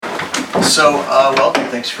Welcome.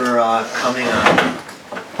 Thanks for coming on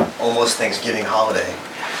almost Thanksgiving holiday.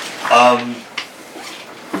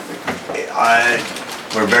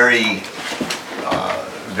 We're very,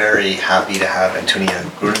 very happy to have Antonia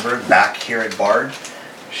Grunenberg back here at Bard.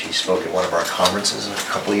 She spoke at one of our conferences a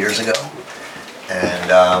couple of years ago,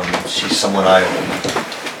 and she's someone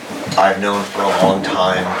I've known for a long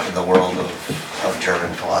time in the world of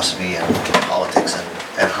German philosophy and politics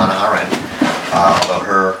and Hannah Arendt.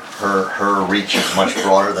 Although her reach is much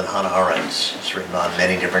broader than Hannah Arendt's. She's written on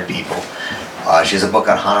many different people. She has a book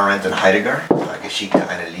on Hannah Arendt and Heidegger, Geschichte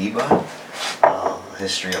einer Liebe,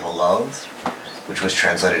 History of a Love, which was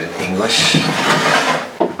translated in English.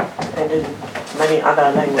 And in many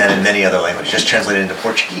other languages. Just translated into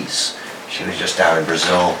Portuguese. She was just down in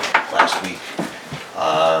Brazil last week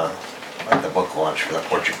at the book launch for the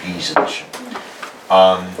Portuguese edition.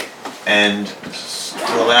 And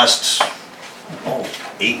for the last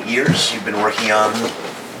 8 years you've been working on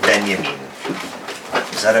Benjamin.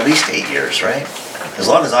 Is that at least 8 years, right? As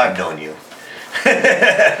long as I've known you.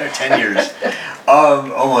 10 years.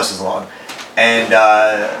 Almost as long. And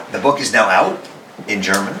the book is now out in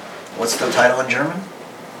German. What's the title in German?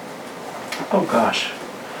 Oh gosh.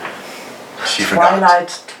 She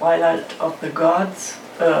forgot. Twilight of the Gods.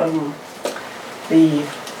 The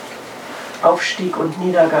Aufstieg und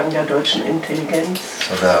Niedergang der deutschen Intelligenz.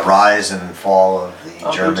 So the rise and fall of the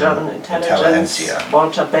German intelligence.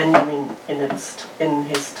 Walter Benjamin in his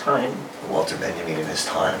time. Walter Benjamin in his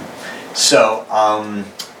time. So,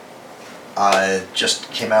 just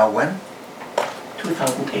came out when?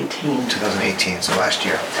 2018. 2018, so last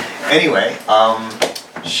year. Anyway,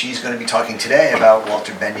 she's going to be talking today about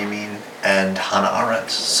Walter Benjamin and Hannah Arendt.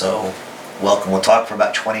 So, welcome. We'll talk for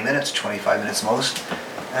about 20 minutes, 25 minutes most,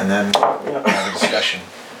 and then we'll have a discussion.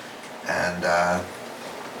 And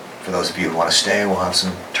for those of you who want to stay, we'll have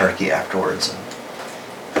some turkey afterwards and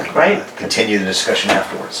continue the discussion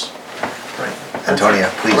afterwards. Right.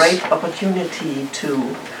 Antonia, please. Great opportunity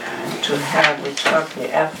to have a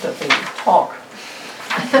turkey after the talk.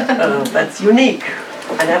 That's unique.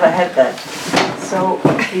 I never had that. So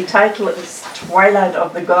the title is Twilight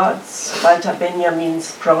of the Gods, Walter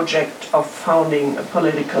Benjamin's project of founding a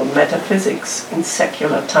political metaphysics in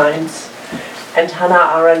secular times, and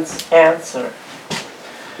Hannah Arendt's answer.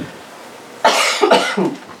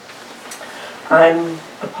 I'm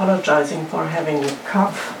apologizing for having a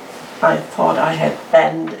cough. I thought I had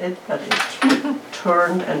banned it, but it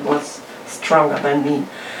turned and was stronger than me.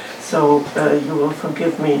 So you will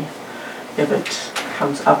forgive me if it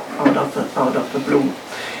comes up out of the blue.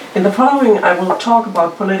 In the following, I will talk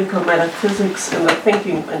about political metaphysics in the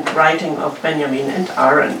thinking and writing of Benjamin and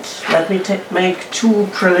Arendt. Let me make two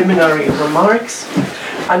preliminary remarks.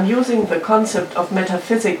 I'm using the concept of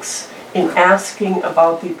metaphysics in asking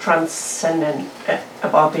about the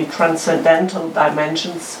transcendental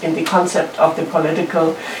dimensions in the concept of the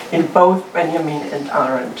political in both Benjamin and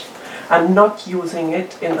Arendt. I'm not using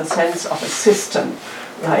it in the sense of a system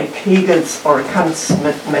like Hegel's or Kant's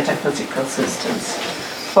metaphysical systems.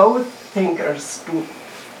 Both thinkers,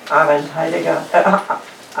 Arendt,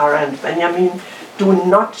 Benjamin, do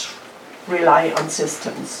not rely on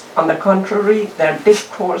systems. On the contrary, their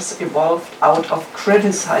discourse evolved out of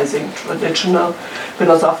criticizing traditional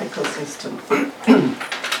philosophical systems.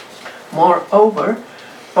 Moreover,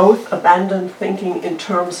 both abandoned thinking in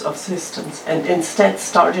terms of systems and instead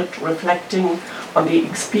started reflecting on the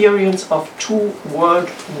experience of two world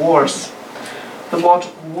wars. The word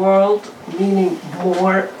world meaning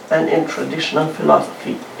more than in traditional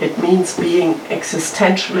philosophy. It means being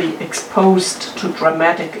existentially exposed to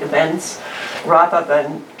dramatic events rather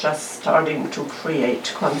than just starting to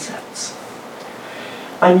create concepts.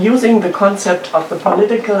 I'm using the concept of the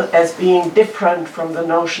political as being different from the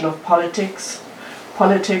notion of politics.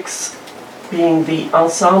 Politics being the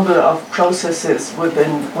ensemble of processes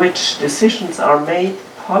within which decisions are made.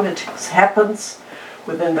 Politics happens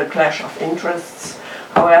within the clash of interests.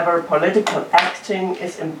 However, political acting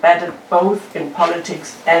is embedded both in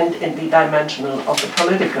politics and in the dimensional of the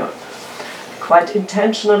political. Quite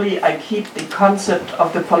intentionally, I keep the concept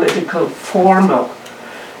of the political formal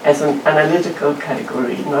as an analytical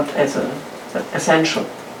category, not as an essential.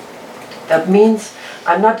 That means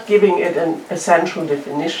I'm not giving it an essential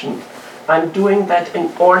definition. I'm doing that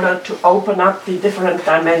in order to open up the different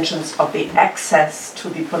dimensions of the access to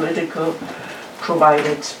the political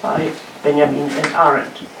provided by Benjamin and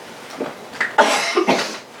Arendt.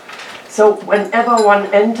 So whenever one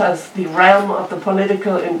enters the realm of the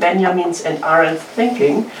political in Benjamin's and Arendt's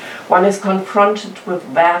thinking, one is confronted with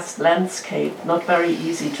vast landscape, not very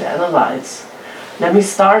easy to analyze. Let me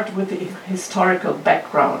start with the historical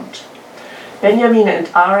background. Benjamin and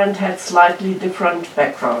Arendt had slightly different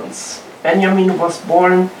backgrounds. Benjamin was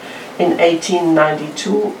born in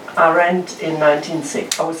 1892, Arendt in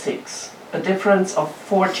 1906. A difference of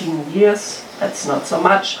 14 years, that's not so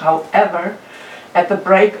much. However, at the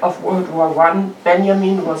break of World War I,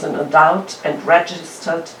 Benjamin was an adult and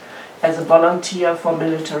registered as a volunteer for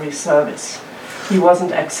military service. He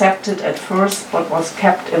wasn't accepted at first, but was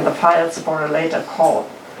kept in the files for a later call.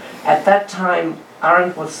 At that time,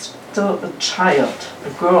 Arendt was still a child, a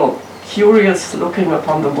girl, curious looking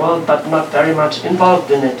upon the world, but not very much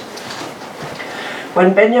involved in it.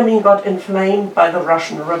 When Benjamin got inflamed by the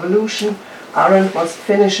Russian Revolution, Arendt was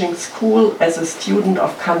finishing school as a student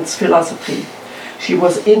of Kant's philosophy. She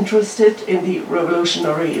was interested in the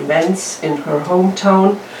revolutionary events in her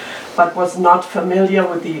hometown, but was not familiar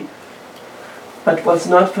with the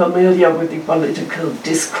political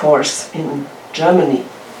discourse in Germany.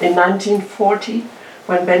 In 1940,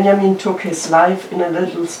 when Benjamin took his life in a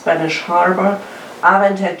little Spanish harbor,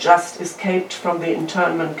 Arendt had just escaped from the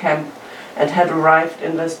internment camp and had arrived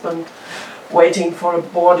in Lisbon, waiting for the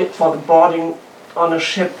boarding on a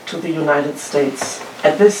ship to the United States.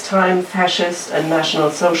 At this time, fascist and National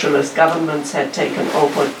Socialist governments had taken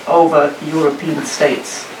over European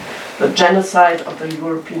states. The genocide of the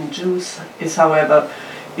European Jews is, however,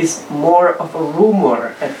 more of a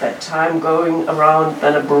rumor at that time going around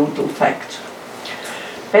than a brutal fact.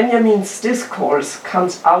 Benjamin's discourse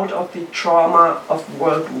comes out of the trauma of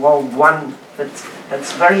World War I.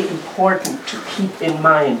 That's very important to keep in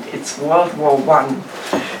mind. It's World War I,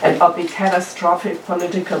 and of the catastrophic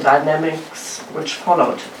political dynamics which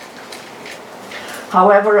followed.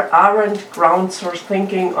 However, Arendt grounds her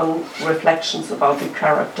thinking on reflections about the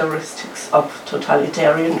characteristics of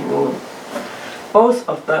totalitarian rule. Both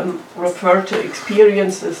of them refer to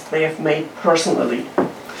experiences they have made personally.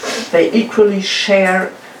 They equally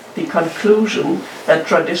share the conclusion that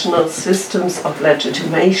traditional systems of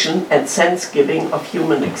legitimation and sense-giving of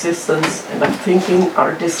human existence and of thinking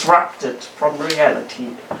are disrupted from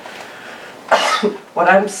reality. What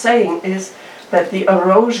I'm saying is that the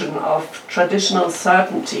erosion of traditional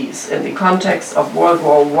certainties in the context of World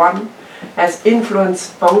War I has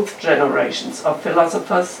influenced both generations of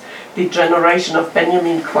philosophers, the generation of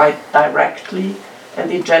Benjamin quite directly, and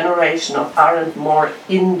the generation of Arendt more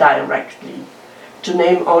indirectly. To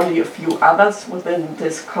name only a few others within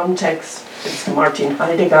this context, it's Martin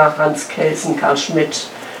Heidegger, Hans Kelsen, Carl Schmitt,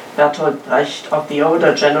 Bertolt Brecht of the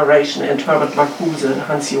older generation, and Herbert Marcuse,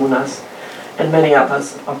 Hans Jonas, and many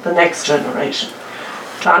others of the next generation.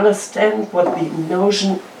 To understand what the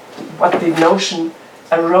notion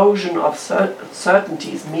erosion of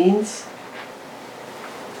certainties means,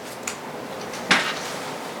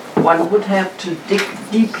 one would have to dig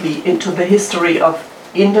deeply into the history of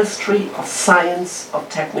industry, of science, of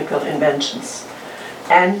technical inventions.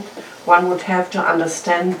 And one would have to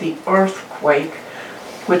understand the earthquake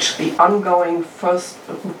which the ongoing First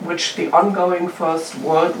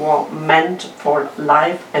World War meant for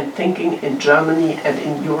life and thinking in Germany and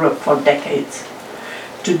in Europe for decades.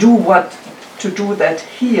 To do that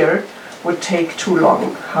here would take too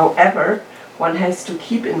long. However, one has to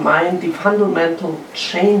keep in mind the fundamental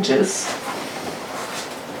changes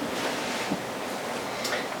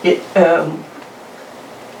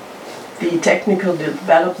the technical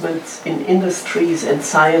developments in industries and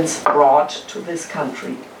science brought to this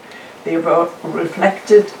country. They were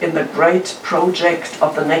reflected in the great project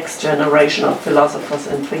of the next generation of philosophers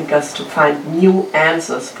and thinkers to find new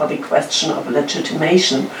answers for the question of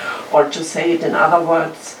legitimation, or to say it in other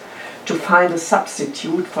words, to find a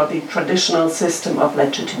substitute for the traditional system of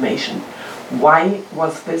legitimation. Why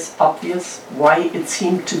was this obvious? Why it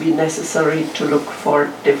seemed to be necessary to look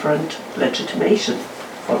for different legitimation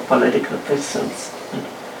for political systems?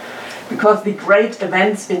 Because the great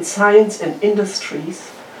events in science and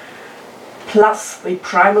industries, plus the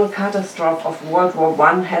primal catastrophe of World War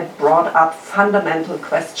I, had brought up fundamental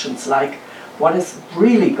questions like what is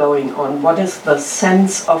really going on? What is the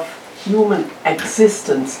sense of human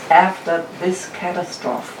existence after this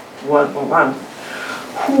catastrophe, World War I?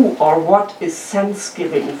 Who or what is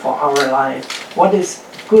sense-giving for our life? What is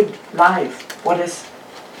good life? What is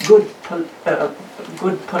good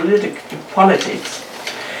politics?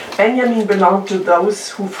 Benjamin belonged to those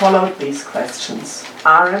who followed these questions.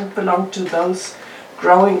 Arendt belonged to those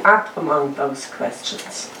growing up among those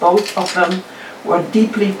questions. Both of them were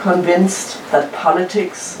deeply convinced that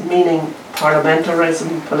politics, meaning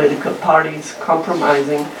parliamentarism, political parties,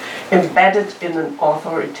 compromising, embedded in an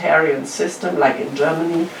authoritarian system like in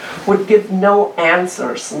Germany, would give no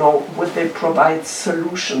answers, nor would they provide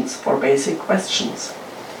solutions for basic questions.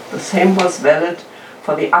 The same was valid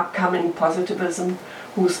for the upcoming positivism,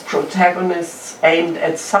 whose protagonists aimed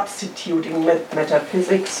at substituting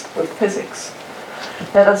metaphysics with physics.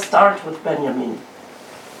 Let us start with Benjamin.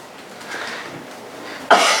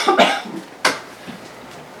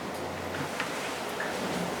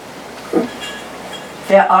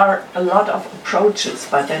 There are a lot of approaches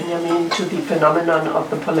by Benjamin to the phenomenon of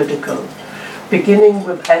the political, beginning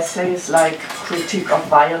with essays like Critique of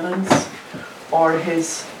Violence or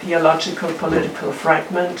his Theological Political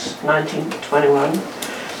Fragment, 1921,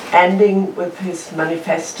 ending with his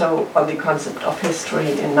Manifesto on the Concept of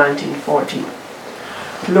History in 1940.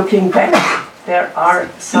 Looking back, there are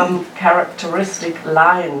some characteristic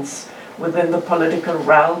lines within the political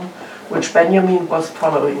realm which Benjamin was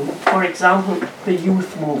following. For example, the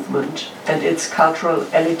youth movement and its cultural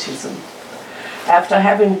elitism. After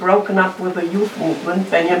having broken up with the youth movement,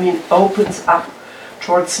 Benjamin opens up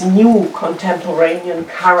towards new contemporanean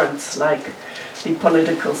currents like the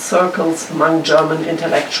political circles among German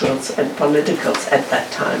intellectuals and politicals at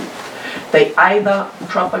that time. They either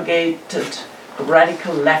propagated a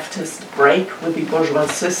radical leftist break with the bourgeois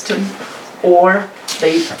system, or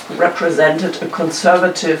they represented a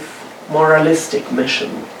conservative moralistic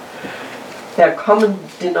mission. Their common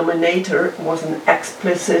denominator was an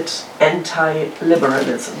explicit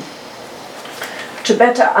anti-liberalism. To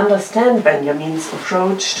better understand Benjamin's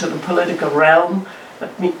approach to the political realm,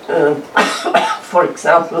 for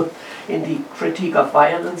example, in the Critique of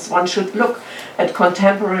Violence, one should look at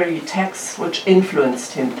contemporary texts which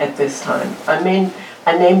influenced him at this time. I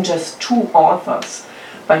name just two authors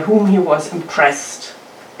by whom he was impressed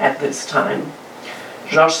at this time: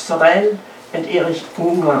 Georges Sorel and Erich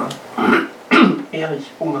Unger.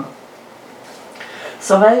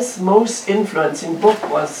 Sorel's most influencing book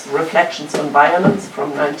was Reflections on Violence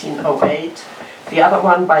from 1908. The other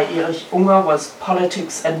one by Erich Unger was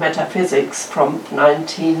Politics and Metaphysics from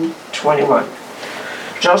 1921.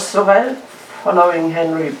 Georges Sorel, following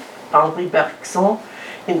Henri Bergson,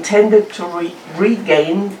 intended to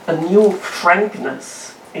regain a new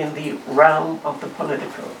frankness in the realm of the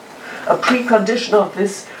political. A precondition of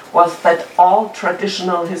this was that all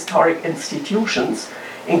traditional historic institutions,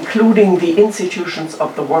 including the institutions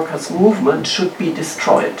of the workers' movement, should be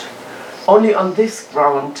destroyed. Only on this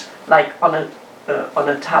ground, like on a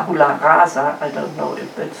tabula rasa, I don't know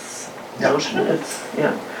if this notion is,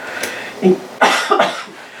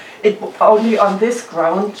 only on this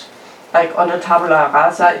ground, like on a tabula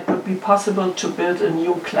rasa, it would be possible to build a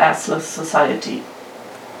new classless society.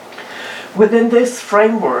 Within this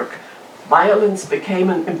framework, violence became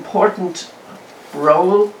an important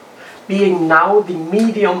role, being now the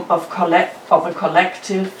medium of a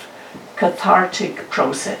collective cathartic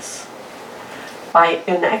process. By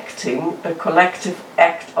enacting a collective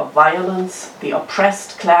act of violence, the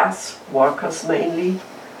oppressed class, workers mainly,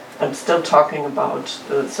 I'm still talking about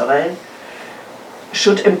Sorel,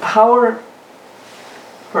 should empower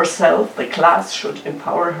herself, the class should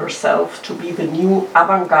empower herself to be the new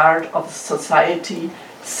avant-garde of society,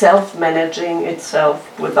 self-managing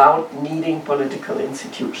itself without needing political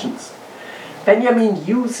institutions. Benjamin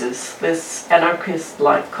uses this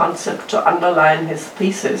anarchist-like concept to underline his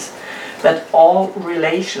thesis that all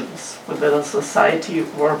relations within a society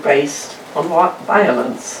were based on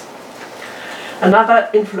violence. Another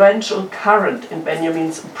influential current in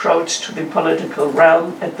Benjamin's approach to the political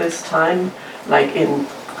realm at this time, like in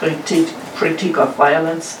Critique of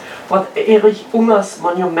Violence, was Erich Unger's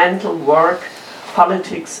monumental work,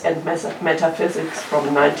 Politics and Metaphysics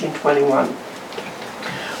from 1921.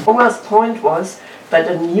 Unger's point was that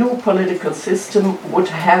a new political system would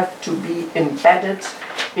have to be embedded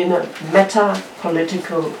in a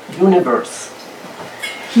meta-political universe.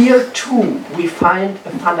 Here too we find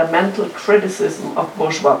a fundamental criticism of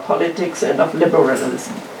bourgeois politics and of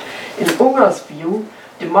liberalism. In Unger's view,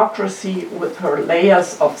 democracy with her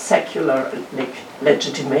layers of secular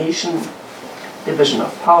legitimation, division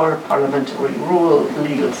of power, parliamentary rule,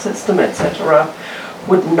 legal system, etc.,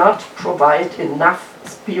 would not provide enough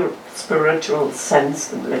spiritual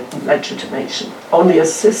sense and legitimation. Only a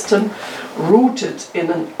system rooted in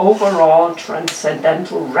an overall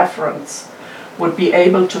transcendental reference would be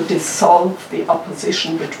able to dissolve the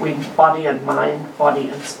opposition between body and mind, body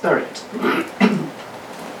and spirit.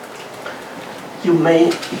 You may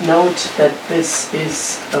note that this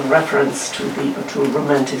is a reference to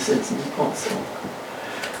Romanticism also.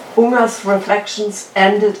 Unger's reflections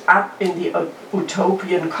ended up in the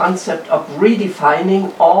utopian concept of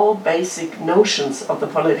redefining all basic notions of the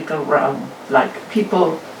political realm, like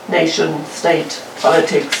people, nation, state,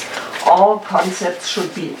 politics. All concepts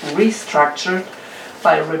should be restructured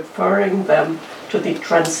by referring them to the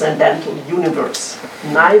transcendental universe.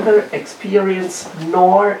 Neither experience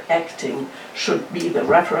nor acting should be the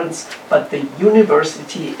reference, but the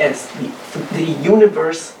university as the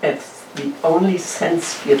universe as the only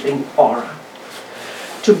sense-feeling aura.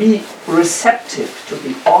 To be receptive to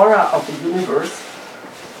the aura of the universe,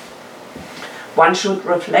 one should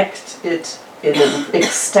reflect it in an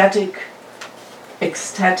ecstatic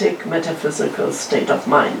metaphysical state of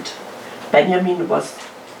mind. Benjamin was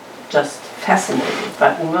just fascinated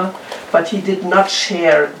by Unger, but he did not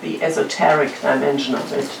share the esoteric dimension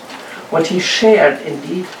of it. What he shared,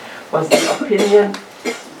 indeed, was the opinion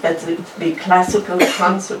that the classical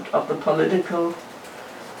concept of the political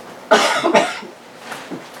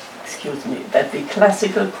that the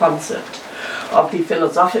classical concept of the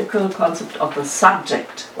philosophical concept of the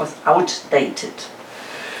subject was outdated.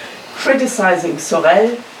 Criticizing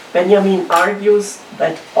Sorel, Benjamin argues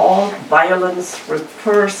that all violence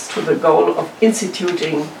refers to the goal of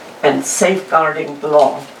instituting and safeguarding the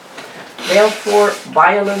law. Therefore,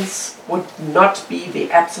 violence would not be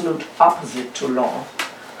the absolute opposite to law.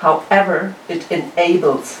 However, it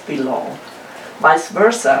enables the law. Vice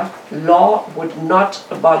versa, law would not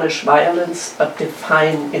abolish violence but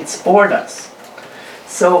define its borders.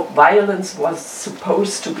 So violence was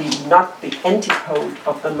supposed to be not the antipode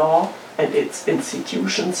of the law and its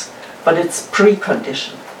institutions, but its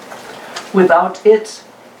precondition. Without it,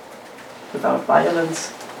 without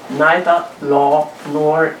violence, neither law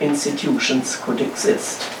nor institutions could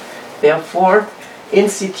exist. Therefore,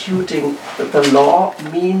 instituting the law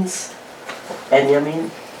means, Benjamin,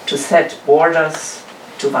 to set borders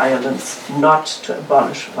to violence, not to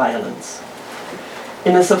abolish violence.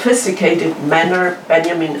 In a sophisticated manner,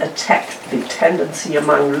 Benjamin attacked the tendency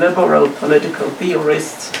among liberal political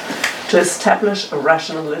theorists to establish a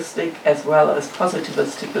rationalistic as well as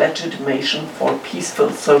positivistic legitimation for peaceful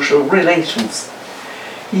social relations.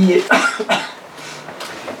 He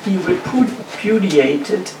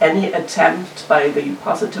repudiated any attempt by the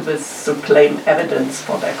positivists to claim evidence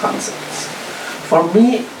for their concepts. For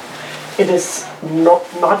me, it is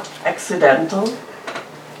not accidental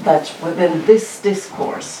that within this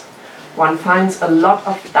discourse one finds a lot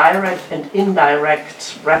of direct and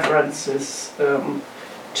indirect references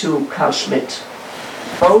to Carl Schmitt.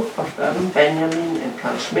 Both of them, Benjamin and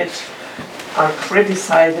Carl Schmitt, are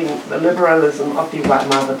criticizing the liberalism of the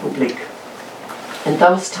Weimar Republic. In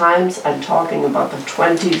those times, I'm talking about the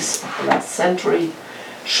 20s of the last century,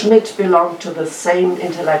 Schmitt belonged to the same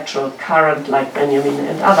intellectual current like Benjamin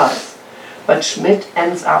and others. But Schmitt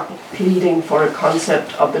ends up pleading for a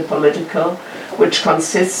concept of the political which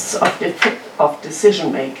consists of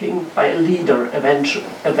decision-making by a leader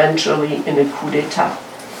eventually in a coup d'etat.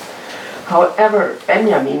 However,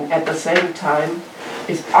 Benjamin at the same time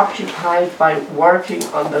is occupied by working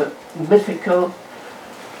on the mythical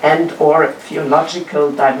and or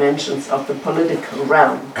theological dimensions of the political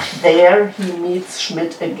realm. There he meets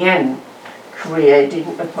Schmitt again,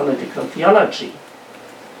 creating a political theology.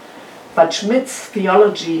 But Schmitt's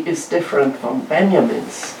theology is different from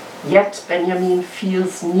Benjamin's. Yet Benjamin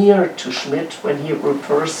feels near to Schmitt when he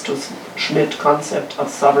refers to Schmitt's concept of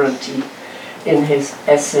sovereignty in his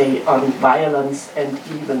essay on violence and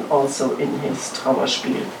even also in his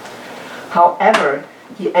Trauerspiel. However,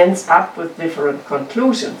 he ends up with different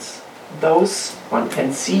conclusions. Those one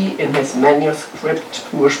can see in his manuscript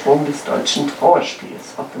Ursprung des deutschen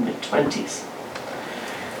Trauerspiels of the mid-20s.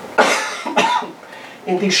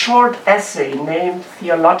 In the short essay named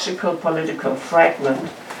Theological Political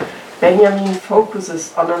Fragment, Benjamin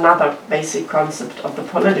focuses on another basic concept of the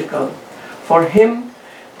political. For him,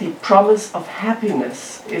 the promise of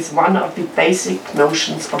happiness is one of the basic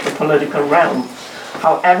notions of the political realm.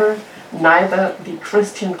 However, neither the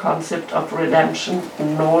Christian concept of redemption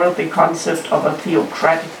nor the concept of a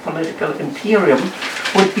theocratic political imperium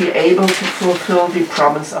would be able to fulfill the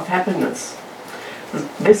promise of happiness.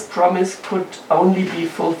 This promise could only be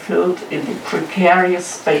fulfilled in the precarious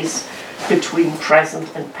space between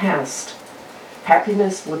present and past.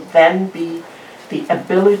 Happiness would then be the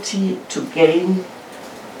ability to gain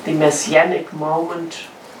the messianic moment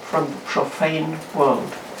from the profane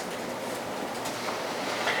world.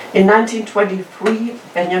 In 1923,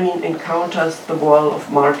 Benjamin encounters the world of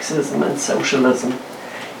Marxism and socialism.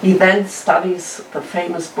 He then studies the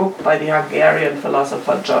famous book by the Hungarian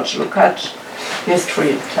philosopher George Lukács,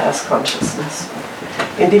 History of Class Consciousness.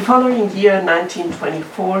 In the following year,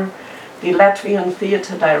 1924, the Latvian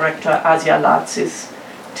theater director Asia Latsis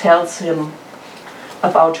tells him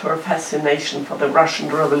about her fascination for the Russian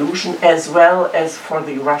Revolution as well as for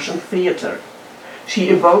the Russian theater. She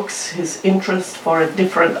evokes his interest for a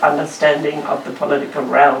different understanding of the political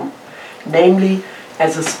realm. namely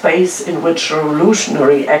as a space in which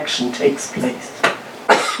revolutionary action takes place.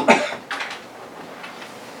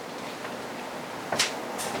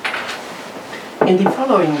 In the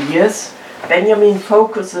following years, Benjamin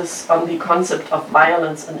focuses on the concept of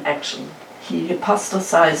violence and action. He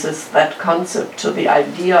hypostasizes that concept to the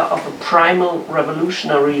idea of a primal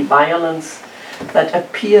revolutionary violence that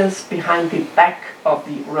appears behind the back of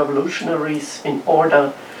the revolutionaries in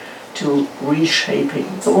order to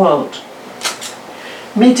reshaping the world.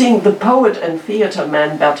 Meeting the poet and theater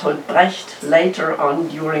man Bertolt Brecht later on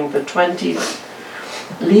during the 20s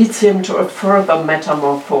leads him to a further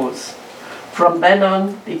metamorphose. From then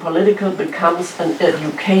on, the political becomes an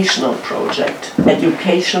educational project,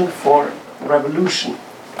 education for revolution.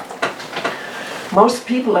 Most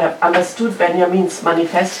people have understood Benjamin's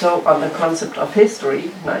manifesto on the concept of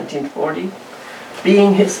history, 1940,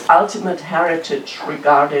 being his ultimate heritage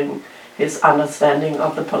regarding his understanding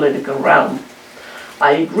of the political realm.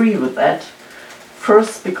 I agree with that.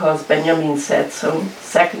 First, because Benjamin said so.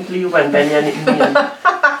 Secondly, when Benjamin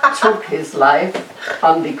took his life,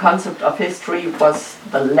 on the concept of history was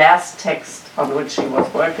the last text on which he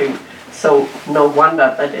was working. So no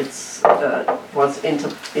wonder that it was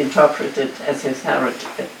interpreted as his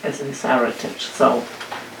heritage. So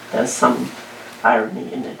there's some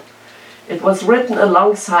irony in it. It was written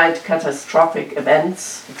alongside catastrophic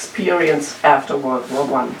events experienced after World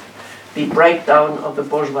War I. The breakdown of the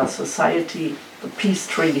bourgeois society, the peace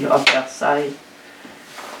treaty of Versailles,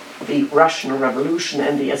 the Russian Revolution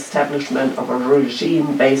and the establishment of a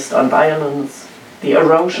regime based on violence, the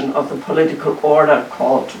erosion of the political order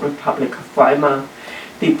called Republic of Weimar,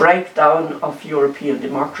 the breakdown of European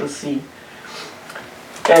democracy,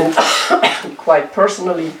 and quite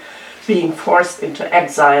personally being forced into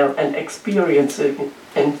exile and experiencing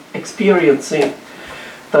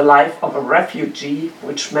the life of a refugee,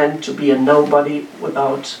 which meant to be a nobody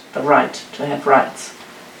without the right to have rights.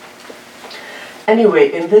 Anyway,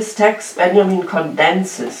 in this text, Benjamin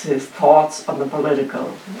condenses his thoughts on the political.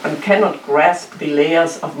 One cannot grasp the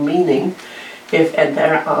layers of meaning and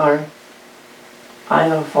there are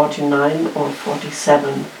either 49 or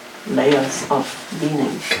 47 layers of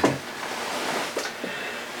meaning.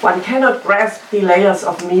 One cannot grasp the layers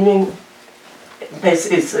of meaning. This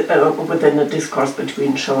is within a discourse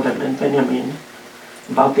between Schodem and Benjamin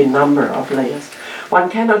about the number of layers. One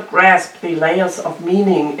cannot grasp the layers of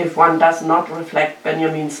meaning if one does not reflect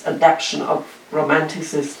Benjamin's adaptation of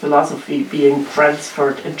Romanticist philosophy being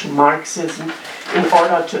transferred into Marxism in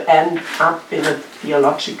order to end up in a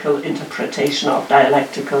theological interpretation of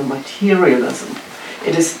dialectical materialism.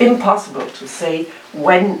 It is impossible to say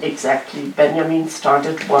when exactly Benjamin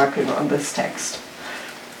started working on this text,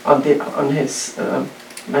 on his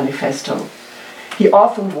manifesto. He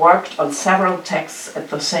often worked on several texts at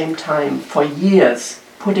the same time for years,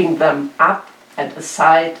 putting them up and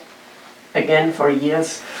aside again for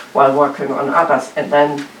years while working on others, and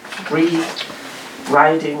then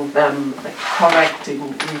rewriting them,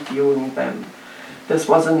 correcting, reviewing them. This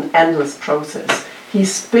was an endless process. He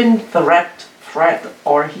spinned the red thread,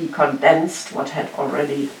 or he condensed what had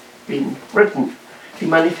already been written. The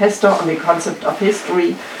manifesto on the concept of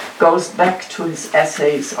history goes back to his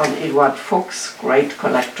essays on Eduard Fuchs, great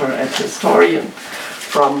collector and historian,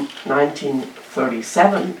 from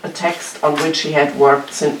 1937, a text on which he had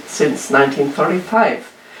worked since 1935.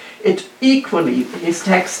 His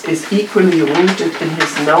text is equally rooted in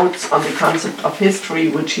his notes on the concept of history,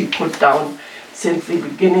 which he put down since the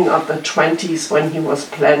beginning of the 20s when he was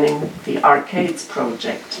planning the Arcades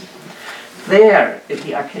project. There, in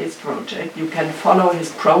the Arcades project, you can follow his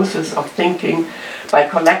process of thinking by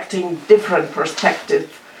collecting different perspectives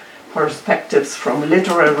from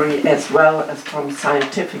literary as well as from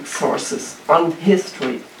scientific sources on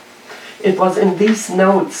history. It was in these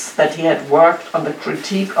notes that he had worked on the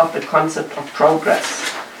critique of the concept of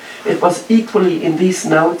progress. It was equally in these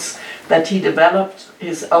notes that he developed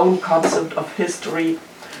his own concept of history,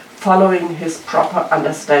 following his proper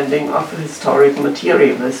understanding of historic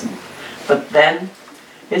materialism. But then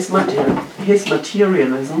his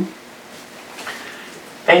materialism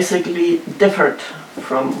basically differed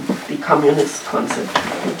from the communist concept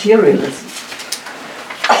of materialism.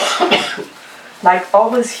 Like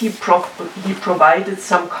always, he provided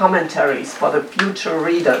some commentaries for the future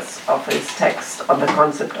readers of his text on the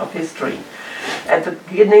concept of history. At the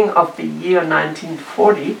beginning of the year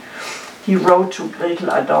 1940, he wrote to Gretel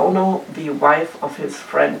Adorno, the wife of his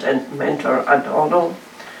friend and mentor Adorno,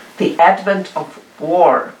 "The advent of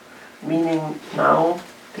war," meaning now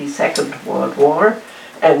the Second World War,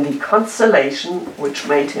 "and the constellation which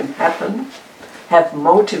made him happen have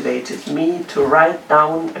motivated me to write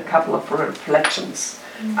down a couple of reflections.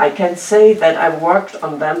 I can say that I worked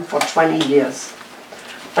on them for 20 years.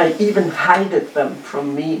 I even hid them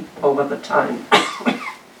from me over the time.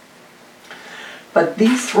 But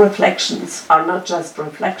these reflections are not just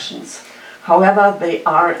reflections. However, they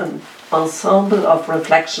are an ensemble of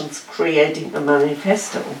reflections creating a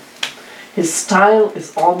manifesto. His style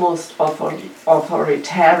is almost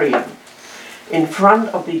authoritarian. In front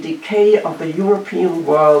of the decay of the European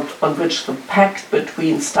world on which the pact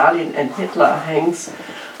between Stalin and Hitler hangs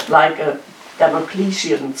like a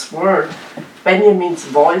Damoclesian sword, Benjamin's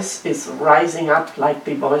voice is rising up like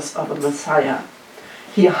the voice of a messiah.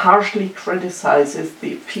 He harshly criticizes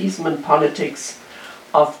the appeasement politics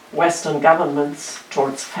of Western governments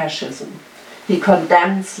towards fascism. He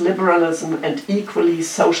condemns liberalism and equally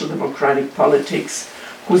social democratic politics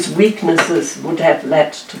whose weaknesses would have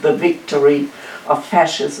led to the victory of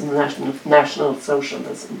fascism and national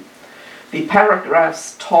socialism. The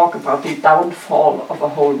paragraphs talk about the downfall of a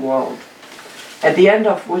whole world, at the end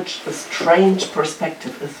of which a strange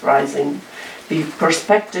perspective is rising, the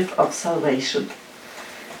perspective of salvation.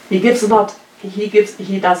 He does not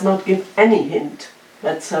give any hint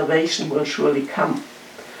that salvation will surely come.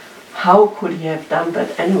 How could he have done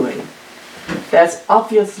that anyway? There's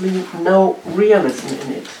obviously no realism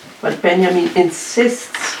in it, but Benjamin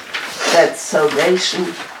insists that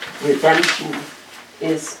salvation, redemption,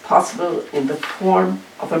 is possible in the form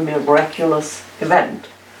of a miraculous event.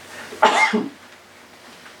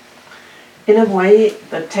 In a way,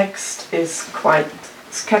 the text is quite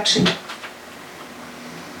sketchy.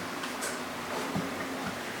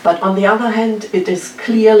 But on the other hand, it is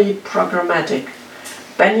clearly programmatic.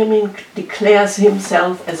 Benjamin declares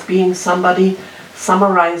himself as being somebody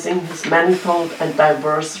summarizing his manifold and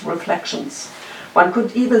diverse reflections. One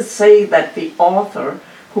could even say that the author,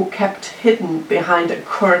 who kept hidden behind a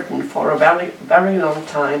curtain for a very, very long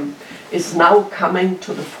time, is now coming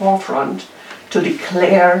to the forefront to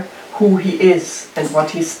declare who he is and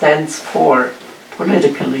what he stands for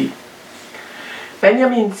politically.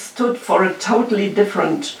 Benjamin stood for a totally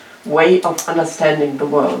different way of understanding the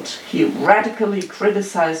world. He radically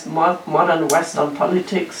criticized modern Western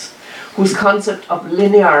politics, whose concept of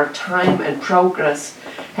linear time and progress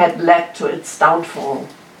had led to its downfall.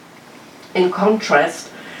 In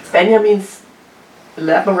contrast, Benjamin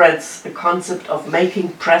elaborates the concept of making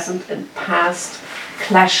present and past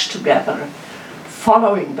clash together.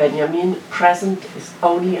 Following Benjamin, present is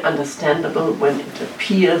only understandable when it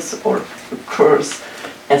appears or occurs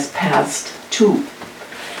as past too.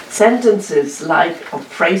 Sentences like, or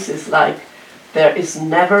phrases like, there is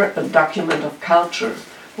never a document of culture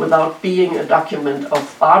without being a document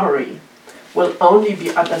of barbarity, will only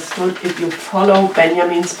be understood if you follow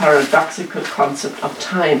Benjamin's paradoxical concept of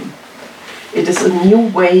time. It is a new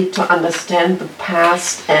way to understand the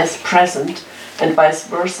past as present and vice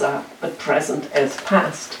versa, the present as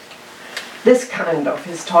past. This kind of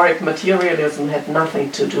historic materialism had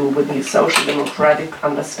nothing to do with the social democratic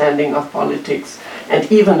understanding of politics,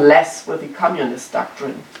 and even less with the communist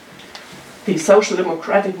doctrine. The social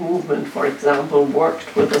democratic movement, for example,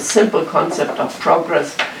 worked with a simple concept of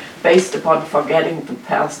progress based upon forgetting the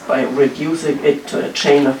past by reducing it to a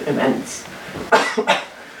chain of events.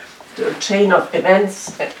 The chain of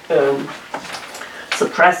events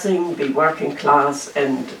suppressing the working class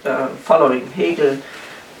and following Hegel,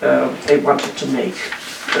 they wanted to make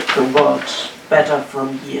the world better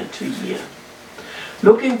from year to year.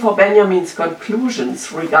 Looking for Benjamin's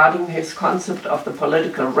conclusions regarding his concept of the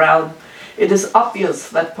political realm, it is obvious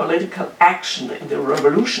that political action in the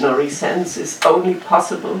revolutionary sense is only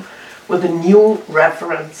possible with a new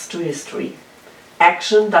reference to history.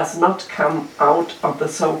 Action does not come out of the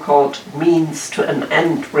so-called means to an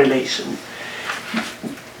end relation,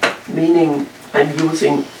 meaning I'm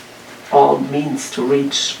using all means to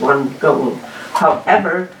reach one goal.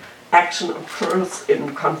 However, action occurs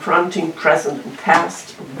in confronting present and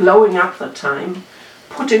past, blowing up the time,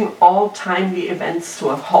 putting all timely events to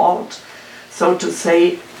a halt, so to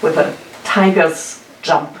say, with a tiger's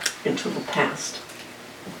jump into the past.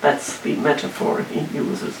 That's the metaphor he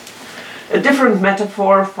uses. A different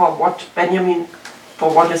metaphor for what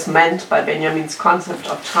is meant by Benjamin's concept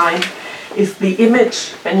of time is the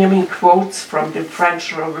image Benjamin quotes from the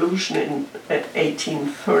French Revolution in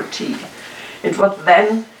 1830. It was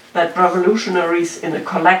then that revolutionaries in a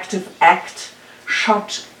collective act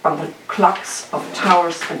shot on the clocks of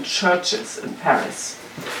towers and churches in Paris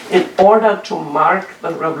in order to mark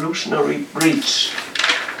the revolutionary breach.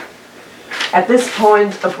 At this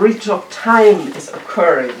point, a breach of time is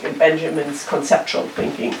occurring in Benjamin's conceptual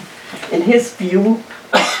thinking. In his view,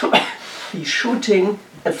 the shooting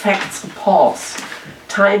effects a pause.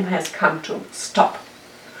 Time has come to stop.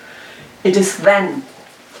 It is then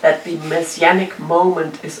that the messianic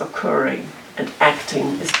moment is occurring and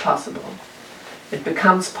acting is possible. It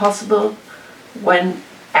becomes possible when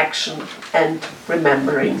action and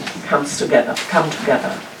remembering come together.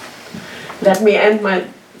 Let me end my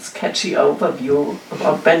sketchy overview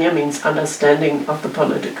about Benjamin's understanding of the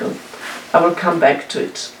political. I will come back to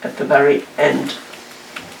it at the very end.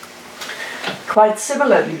 Quite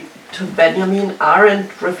similarly to Benjamin,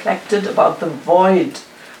 Arendt reflected about the void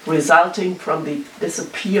resulting from the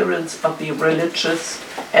disappearance of the religious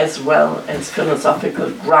as well as philosophical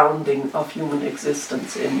grounding of human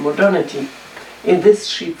existence in modernity. In this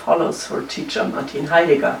she follows her teacher Martin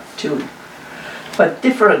Heidegger too. But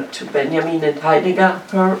different to Benjamin and Heidegger,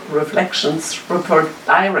 her reflections refer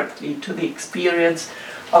directly to the experience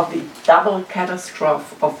of the double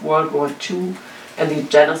catastrophe of World War II and the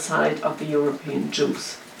genocide of the European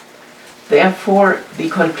Jews. Therefore, the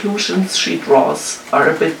conclusions she draws are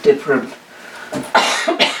a bit different.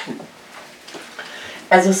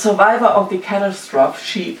 As a survivor of the catastrophe,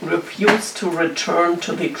 she refused to return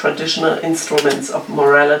to the traditional instruments of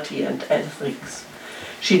morality and ethics.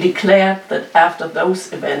 She declared that after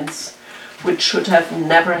those events, which should have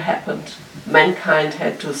never happened, mankind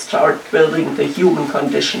had to start building the human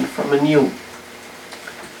condition from anew.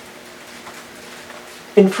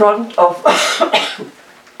 In front of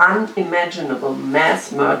unimaginable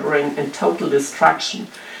mass murdering and total destruction,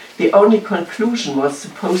 the only conclusion was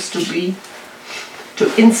supposed to be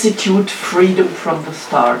to institute freedom from the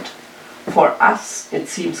start. For us, it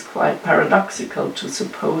seems quite paradoxical to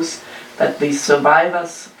suppose that the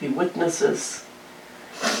survivors, the witnesses,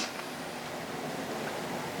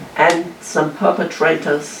 and some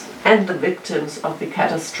perpetrators and the victims of the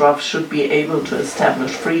catastrophe should be able to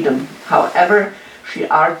establish freedom. However, she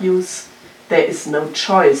argues there is no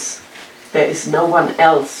choice. There is no one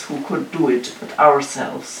else who could do it but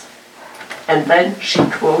ourselves. And then she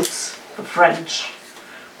quotes the French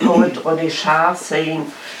poet René Char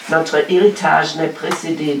saying, "Notre héritage n'est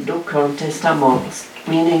précédé d'aucun testament,"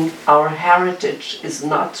 meaning our heritage is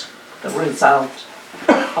not the result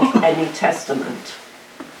of any testament.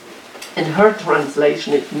 In her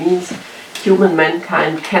translation, it means human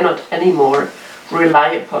mankind cannot anymore rely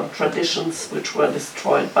upon traditions which were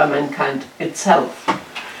destroyed by mankind itself.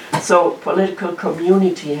 So political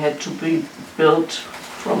community had to be built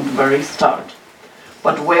from the very start.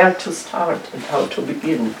 But where to start and how to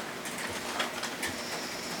begin?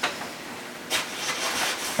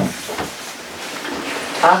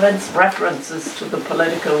 Arendt's references to the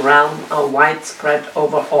political realm are widespread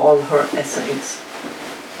over all her essays.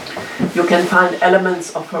 You can find elements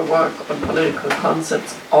of her work on political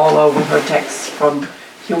concepts all over her texts, from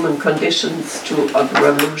human conditions to on the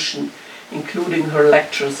revolution, including her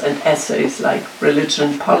lectures and essays like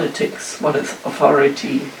Religion, Politics, What is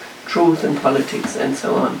Authority, Truth in Politics, and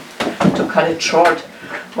so on. To cut it short,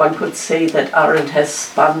 one could say that Arendt has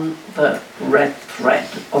spun the red thread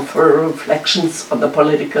of her reflections on the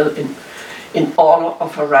political in all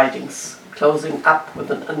of her writings, closing up with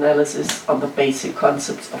an analysis on the basic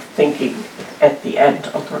concepts of thinking at the end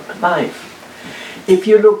of her life. If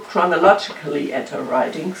you look chronologically at her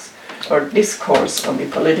writings, her discourse on the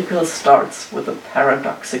political starts with a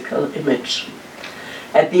paradoxical image.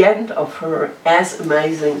 At the end of her as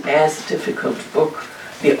amazing as difficult book,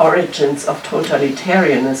 The Origins of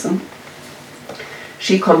Totalitarianism,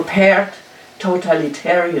 she compared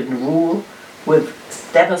totalitarian rule with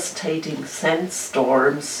devastating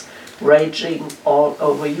sandstorms raging all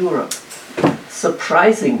over Europe.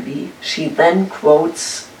 Surprisingly, she then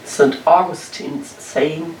quotes St. Augustine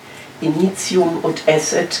saying, "Initium ut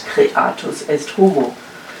esset, creatus est homo,"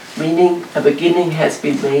 meaning a beginning has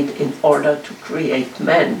been made in order to create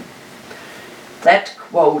man. That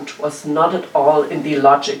quote was not at all in the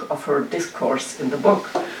logic of her discourse in the book,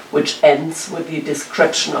 which ends with the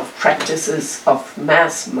description of practices of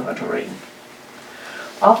mass murdering.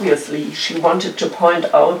 Obviously, she wanted to point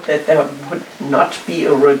out that there would not be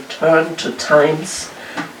a return to times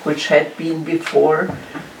which had been before,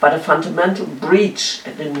 but a fundamental breach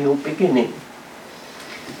and a new beginning.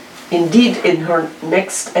 Indeed, in her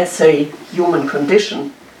next essay, Human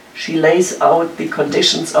Condition, she lays out the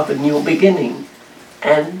conditions of a new beginning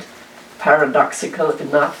and, paradoxically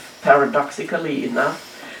enough,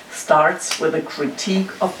 starts with a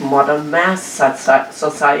critique of modern mass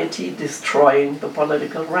society destroying the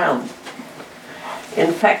political realm.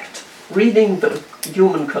 In fact, reading the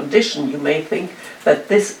Human Condition, you may think that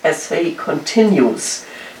this essay continues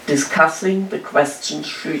discussing the questions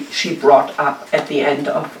she brought up at the end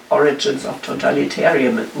of Origins of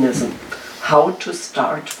Totalitarianism. how to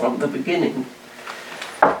start from the beginning.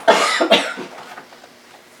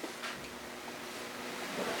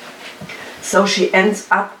 So she ends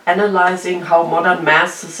up analyzing how modern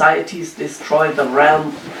mass societies destroy the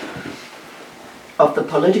realm of the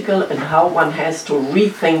political and how one has to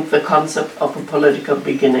rethink the concept of a political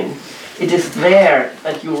beginning. It is there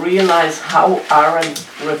that you realize how Arendt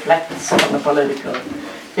reflects on the political.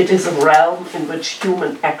 It is a realm in which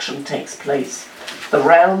human action takes place. The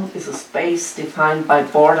realm is a space defined by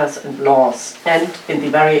borders and laws, and in the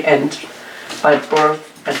very end, by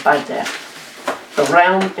birth and by death. The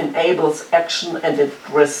realm enables action and it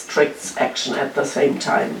restricts action at the same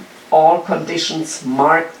time. All conditions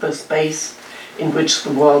mark the space in which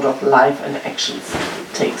the world of life and actions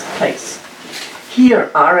takes place.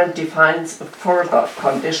 Here, Arendt defines a further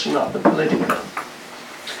condition of the political.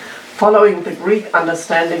 Following the Greek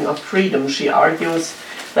understanding of freedom, she argues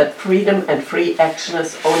that freedom and free action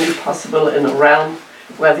is only possible in a realm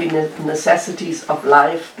where the necessities of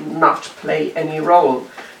life do not play any role,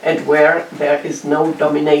 and where there is no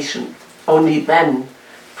domination. Only then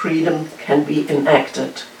freedom can be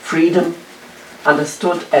enacted. Freedom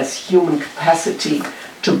understood as human capacity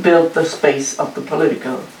to build the space of the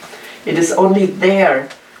political. It is only there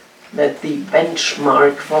that the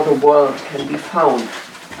benchmark for the world can be found.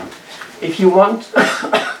 If you want,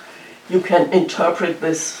 you can interpret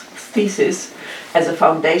this thesis as a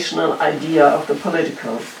foundational idea of the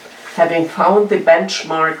political. Having found the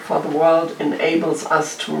benchmark for the world enables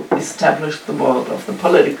us to establish the world of the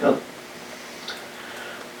political.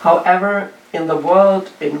 However, in the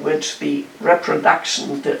world in which the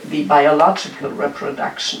reproduction, the biological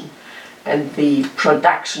reproduction, and the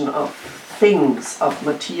production of things, of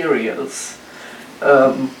materials,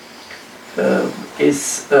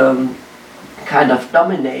 is kind of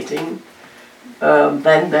dominating,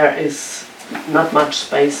 then there is not much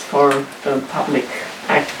space for public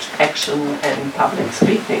action and public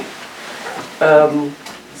speaking.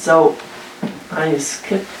 So I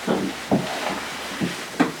skipped them.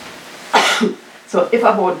 So if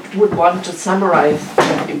I would want to summarize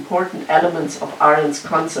the important elements of Arendt's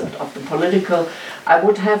concept of the political, I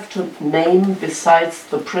would have to name, besides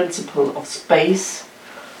the principle of space,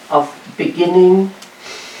 of beginning,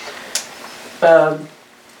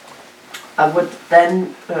 I would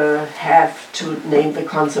then have to name the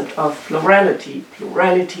concept of plurality.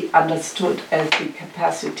 Plurality understood as the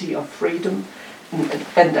capacity of freedom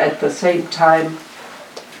and at the same time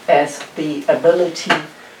as the ability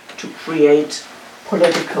to create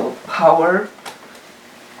political power,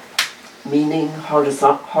 meaning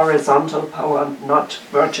horizontal power, not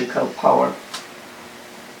vertical power.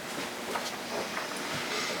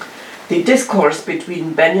 The discourse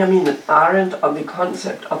between Benjamin and Arendt on the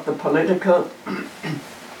concept of the political,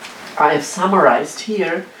 I have summarized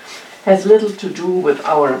here, has little to do with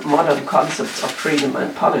our modern concepts of freedom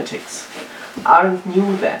and politics. Arendt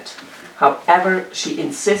knew that. However, she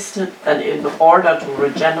insisted that in order to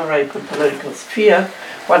regenerate the political sphere,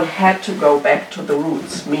 one had to go back to the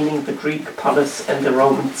roots, meaning the Greek polis and the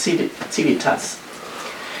Roman civitas.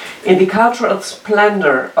 In the cultural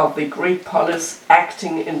splendor of the Greek polis,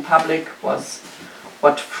 acting in public was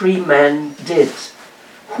what free men did.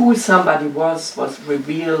 Who somebody was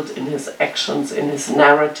revealed in his actions, in his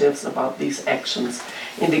narratives about these actions,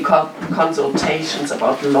 in the consultations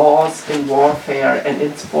about laws in warfare and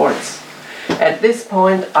in sports. At this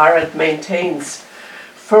point, Arendt maintains,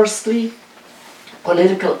 firstly,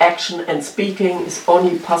 political action and speaking is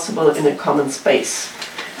only possible in a common space.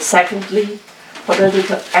 Secondly,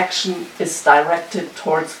 political action is directed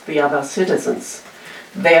towards the other citizens.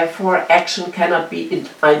 Therefore, action cannot be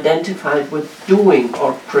identified with doing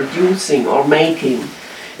or producing or making.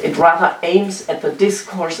 It rather aims at the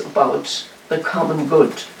discourse about the common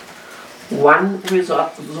good. One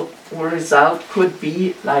result could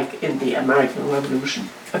be, like in the American Revolution,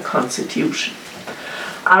 a constitution.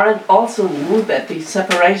 Arendt also knew that the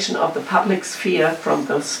separation of the public sphere from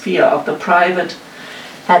the sphere of the private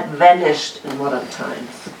had vanished in modern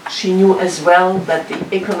times. She knew as well that the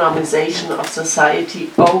economization of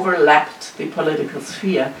society overlapped the political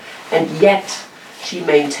sphere, and yet she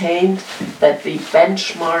maintained that the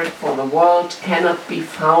benchmark for the world cannot be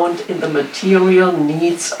found in the material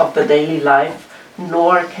needs of the daily life,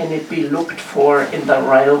 nor can it be looked for in the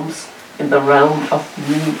realm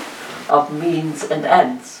of means and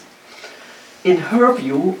ends. In her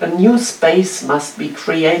view, a new space must be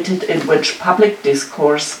created in which public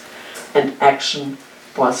discourse and action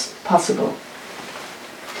was possible.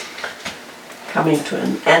 Coming to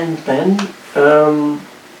an end then,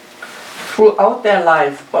 Throughout their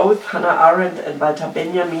life, both Hannah Arendt and Walter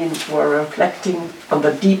Benjamin were reflecting on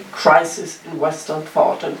the deep crisis in Western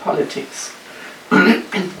thought and politics.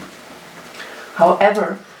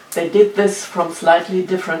 However, they did this from slightly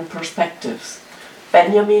different perspectives.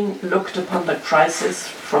 Benjamin looked upon the crisis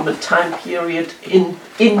from a time period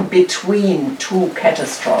in between two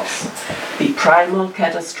catastrophes, the primal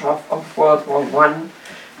catastrophe of World War I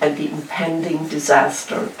and the impending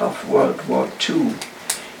disaster of World War II.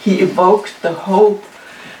 He evoked the hope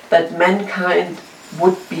that mankind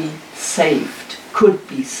would be saved, could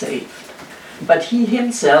be saved. But he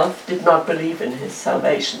himself did not believe in his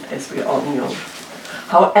salvation, as we all know.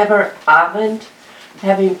 However, Arendt,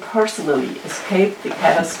 having personally escaped the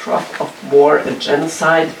catastrophe of war and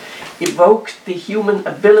genocide, evoked the human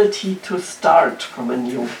ability to start from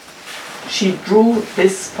anew. She drew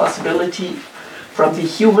this possibility from the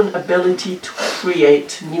human ability to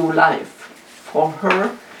create new life. For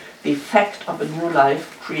her, the fact of a new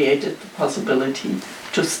life created the possibility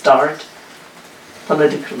to start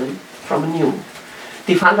politically from anew.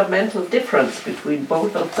 The fundamental difference between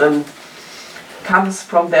both of them comes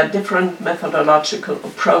from their different methodological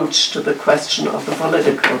approach to the question of the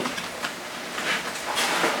political.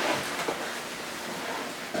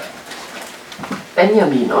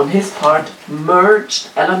 Benjamin, on his part,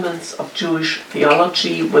 merged elements of Jewish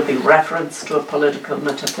theology with the reference to a political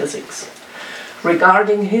metaphysics.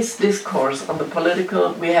 Regarding his discourse on the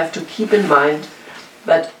political, we have to keep in mind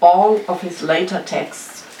that all of his later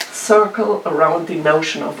texts circle around the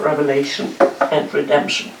notion of revelation and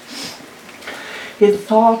redemption. His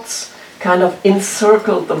thoughts kind of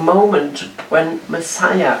encircle the moment when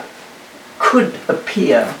Messiah could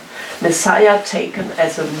appear. Messiah taken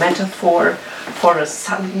as a metaphor for a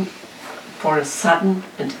sudden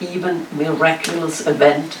and even miraculous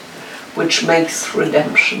event which makes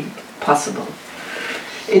redemption possible.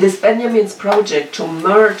 It is Benjamin's project to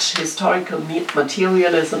merge historical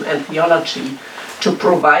materialism and theology to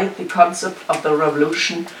provide the concept of the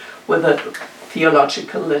revolution with a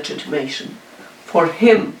theological legitimation. For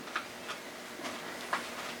him,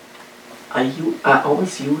 I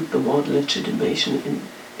always use the word legitimation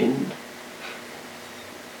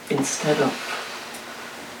instead of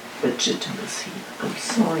legitimacy. I'm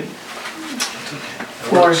sorry.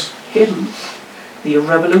 For him, the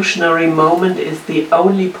revolutionary moment is the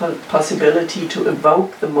only possibility to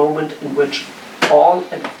evoke the moment in which all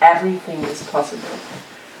and everything is possible.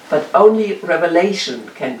 But only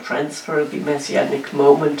revelation can transfer the messianic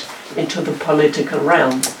moment into the political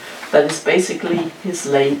realm. That is basically his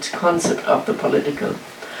late concept of the political.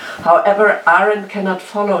 However, Arendt cannot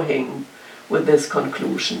follow him with this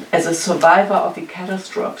conclusion. As a survivor of the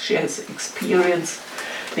catastrophe, she has experienced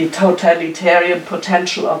the totalitarian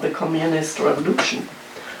potential of the communist revolution.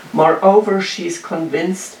 Moreover, she is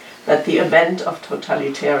convinced that the event of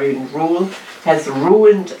totalitarian rule has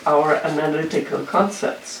ruined our analytical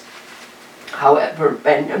concepts. However,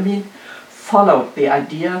 Benjamin followed the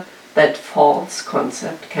idea that false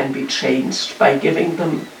concepts can be changed by giving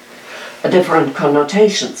them different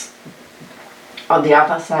connotations. On the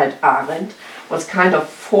other side, Arendt was kind of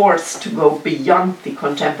forced to go beyond the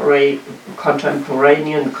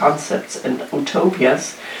contemporanean concepts and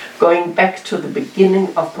utopias, going back to the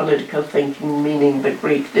beginning of political thinking, meaning the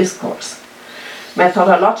Greek discourse.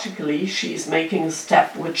 Methodologically, she is making a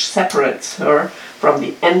step which separates her from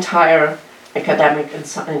the entire academic and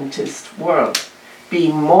scientist world.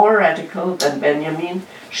 Being more radical than Benjamin,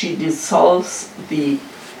 she dissolves the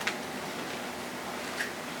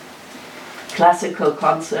classical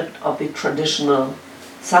concept of the traditional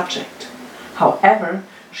subject. However,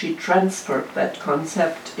 she transferred that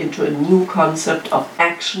concept into a new concept of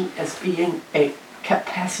action as being a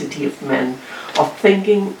capacity of man, of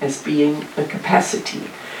thinking as being a capacity,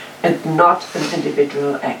 and not an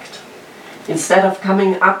individual act. Instead of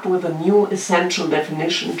coming up with a new essential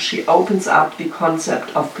definition, she opens up the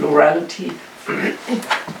concept of plurality,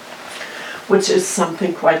 which is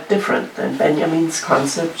something quite different than Benjamin's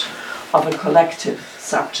concept of a collective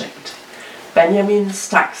subject. Benjamin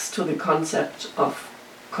sticks to the concept of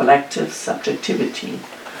collective subjectivity,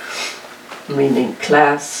 meaning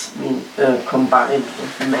class, combined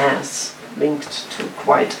with mass, linked to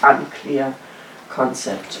quite unclear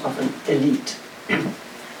concept of an elite.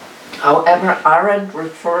 However, Arendt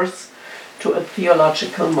refers to a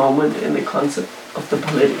theological moment in the concept of the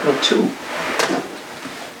political too.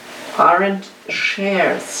 Arendt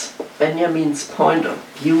shares Benjamin's point of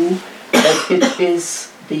view that it is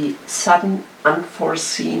the sudden,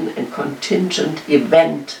 unforeseen and contingent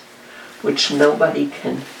event which nobody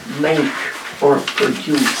can make or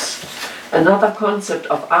produce. Another concept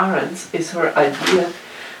of Arendt's is her idea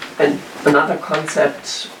And another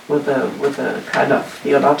concept with a kind of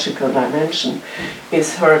theological dimension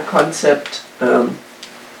is her concept,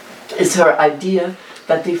 is her idea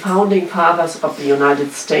that the founding fathers of the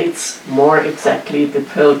United States, more exactly the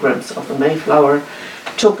Pilgrims of the Mayflower,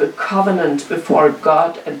 took a covenant before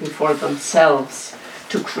God and before themselves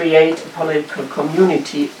to create a political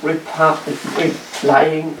community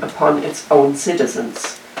relying upon its own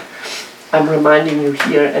citizens. I'm reminding you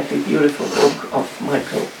here at the beautiful book of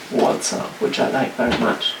Michael Walzer, which I like very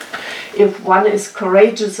much. If one is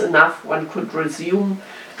courageous enough, one could presume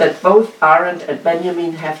that both Arendt and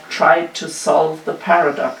Benjamin have tried to solve the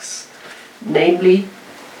paradox, namely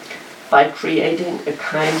by creating a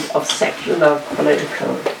kind of secular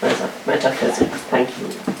political metaphysics. Thank you.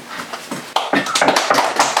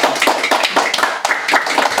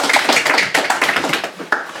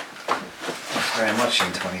 Thanks very much,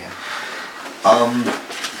 Antonia.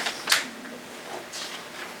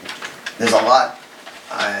 There's a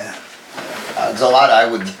lot I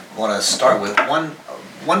would want to start with. One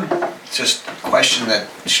just question that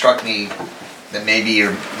struck me that maybe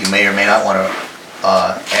you may or may not want to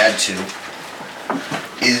add to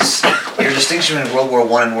is your distinction between World War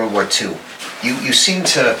I and World War II. You seem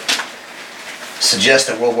to suggest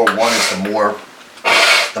that World War I is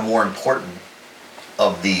the more important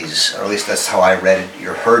of these, or at least that's how I read it.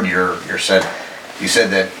 You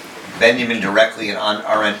said that Benjamin directly and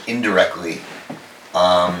Arendt indirectly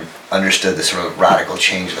understood the sort of radical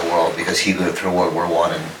change in the world because he lived through World War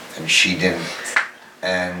I and she didn't.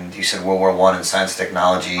 And you said World War I and science and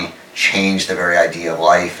technology changed the very idea of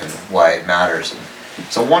life and why it matters.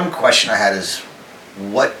 So one question I had is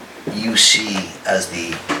what you see as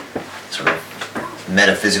the sort of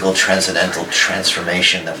metaphysical transcendental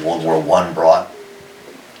transformation that World War I brought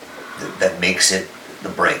that makes it the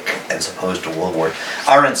break as opposed to World War.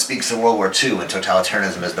 Arendt speaks of World War II and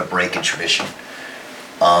totalitarianism as the break in tradition.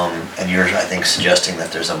 And you're, I think, suggesting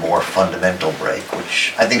that there's a more fundamental break,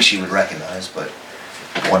 which I think she would recognize, but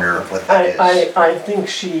I wonder what that is. I think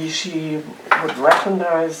she would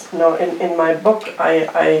recognize. No, in my book,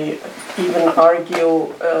 I even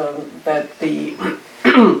argue that the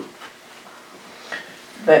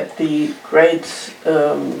that the great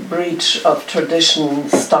breach of tradition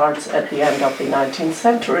starts at the end of the 19th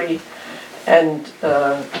century, and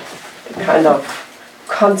kind of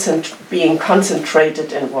being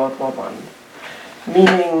concentrated in World War I,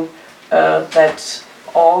 meaning that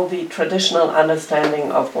all the traditional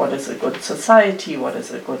understanding of what is a good society, what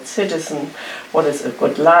is a good citizen, what is a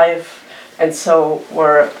good life, and so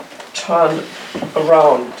were turned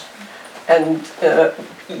around. And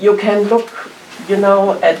you can look,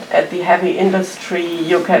 at the heavy industry,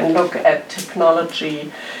 you can look at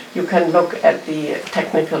technology, you can look at the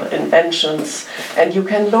technical inventions, and you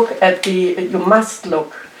must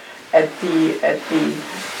look at the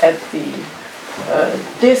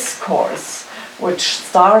discourse which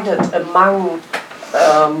started among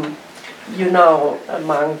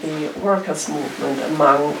the workers' movement,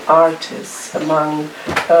 among artists, among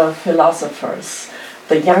philosophers,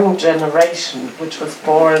 the young generation, which was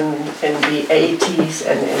born in the 80s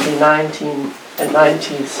and in the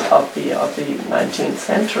 90s of the 19th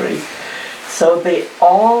century. So they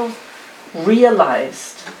all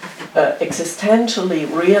realized, existentially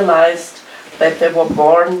realized, that they were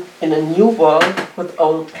born in a new world with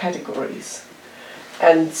old categories.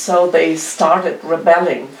 And so they started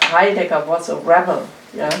rebelling. Heidegger was a rebel,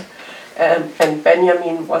 yeah, and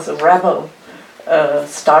Benjamin was a rebel,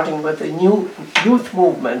 starting with the new youth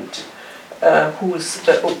movement,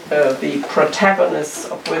 the protagonists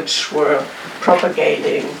of which were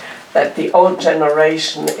propagating that the old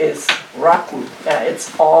generation is rotten. It's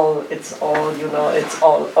all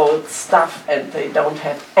old stuff, and they don't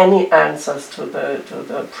have any answers to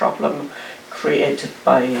the problem created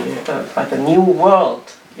by the new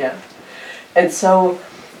world. Yeah, and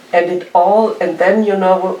then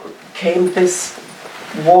came this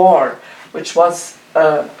war, which was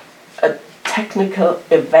a technical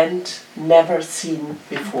event never seen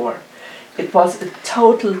before. It was a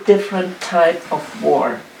total different type of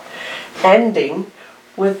war, ending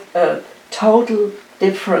with a total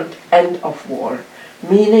different end of war,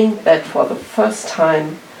 meaning that for the first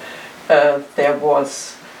time there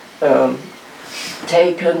was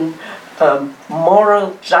taken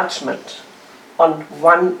moral judgment on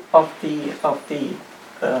one of the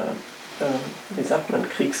wie sagt man,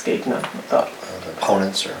 Kriegsgegner? The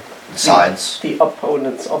opponents or sides. The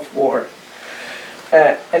opponents of war.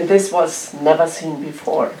 And this was never seen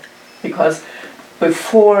before, because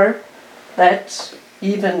before that,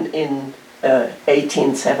 even in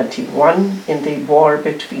 1871, in the war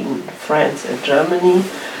between France and Germany,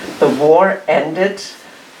 the war ended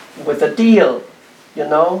with a deal, you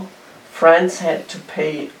know. France had to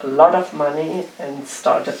pay a lot of money and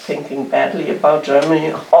started thinking badly about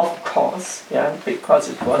Germany, of course, yeah, because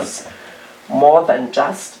it was more than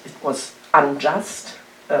just, it was unjust.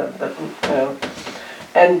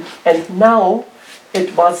 And now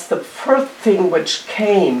it was the first thing which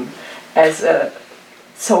came as a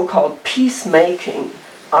so-called peacemaking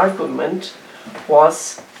argument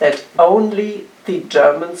was that only the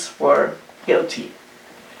Germans were guilty.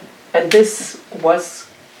 And this was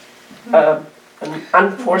an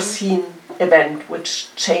unforeseen event which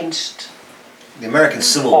changed. The American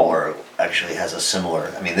Civil War actually has a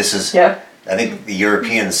similar, I mean, this is, I think the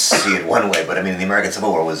Europeans see it one way, but I mean, the American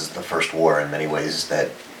Civil War was the first war in many ways that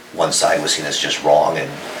one side was seen as just wrong and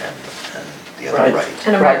the other right.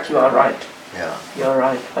 And right, you are right. Yeah. You're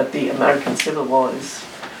right, but the American Civil War is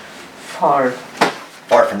far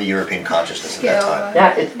from the European consciousness at that time.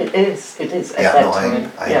 Yeah, it is at that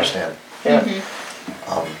time. I understand. Yeah.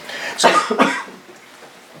 So,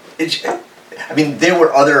 I mean, there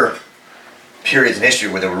were other periods in history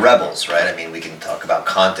where there were rebels, right? I mean, we can talk about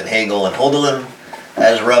Kant and Hegel and Hölderlin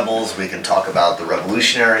as rebels. We can talk about the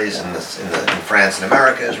revolutionaries in France and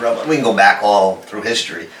America as rebels. We can go back all through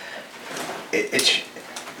history. It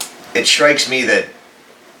strikes me that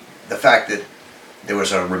the fact that there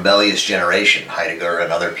was a rebellious generation, Heidegger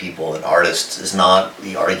and other people and artists, is not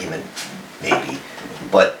the argument, maybe,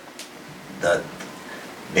 but the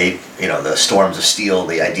storms of steel,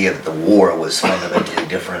 the idea that the war was fundamentally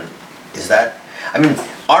different. Is that? I mean,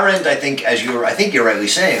 Arendt, I think you're rightly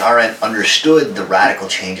saying, Arendt understood the radical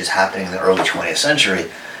changes happening in the early 20th century,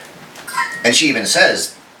 and she even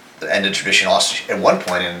says the end of tradition. At one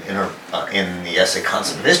point in the essay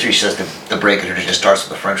 "Concept of History," she says the break of tradition starts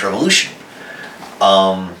with the French Revolution.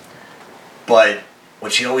 But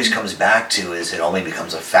what she always comes back to is it only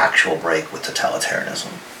becomes a factual break with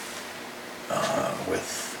totalitarianism,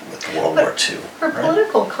 with World War II. For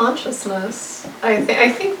political consciousness, I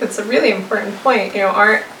think that's a really important point. You know,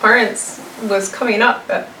 Arendt was coming up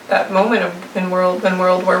at that moment when World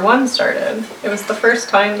War I started. It was the first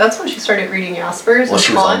time. That's when she started reading Jaspers. Well,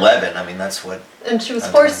 she was 11. I mean, that's what. And she was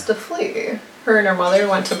forced to flee. Her and her mother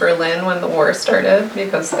went to Berlin when the war started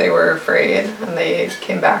because they were afraid, and they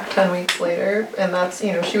came back 10 weeks later. And that's,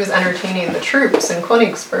 you know, she was entertaining the troops in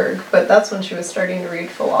Königsberg, but that's when she was starting to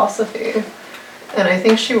read philosophy. And I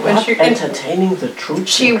think entertaining the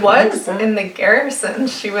troops. She was in the garrison.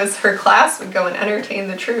 Her class would go and entertain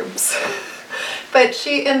the troops. But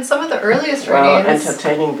she, in some of the earliest readings,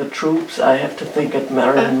 entertaining the troops, I have to think of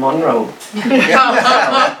Marilyn Monroe.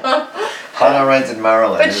 Hannah Arendt in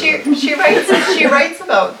Maryland. But she writes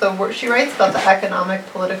about the economic,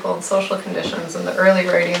 political, and social conditions in the early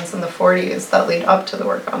writings in the 40s that lead up to the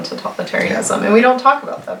work on totalitarianism, and we don't talk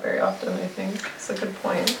about that very often. I think it's a good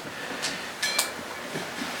point.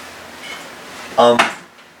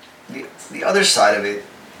 The other side of it.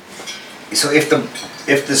 So if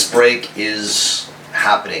this break is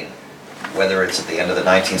happening, whether it's at the end of the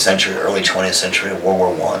 19th century, early 20th century,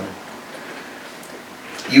 World War I,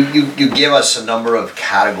 you give us a number of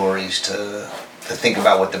categories to think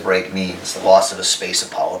about what the break means. The loss of a space of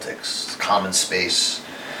politics, common space,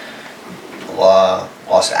 the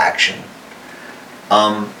loss of action.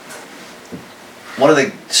 One of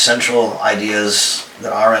the central ideas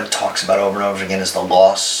that Arendt talks about over and over again is the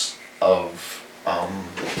loss of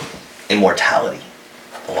immortality,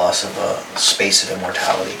 the loss of a space of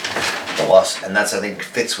immortality, and that's, I think,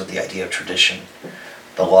 fits with the idea of tradition,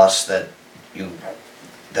 the loss that we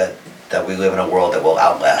live in a world that will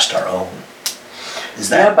outlast our own. Is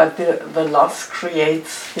that? Yeah, but the loss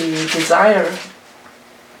creates the desire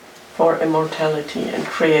for immortality and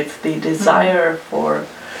creates the desire for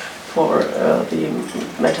the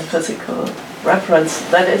metaphysical reference.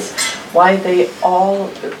 That is why they all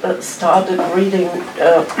started reading,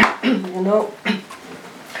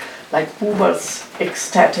 like Buber's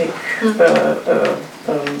ecstatic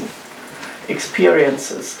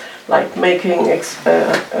experiences, like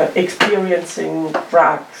experiencing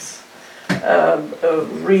drugs,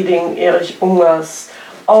 reading Erich Unger's,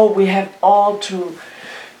 we have all to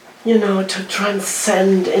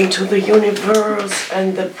transcend into the universe,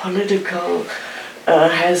 and the political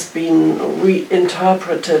has been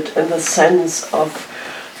reinterpreted in the sense of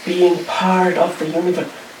being part of the universe.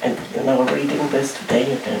 And reading this today,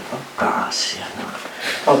 you think, oh gosh,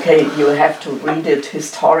 okay, you have to read it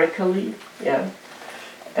historically, yeah,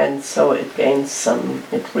 and so it regains some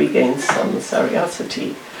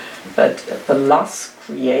seriosity, but the loss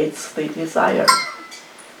creates the desire,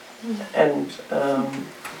 and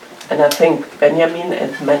I think Benjamin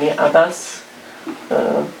and many others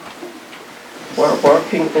were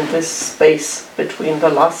working in this space between the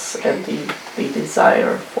loss and the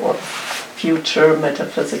desire for future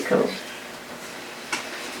metaphysical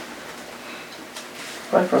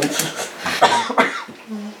references.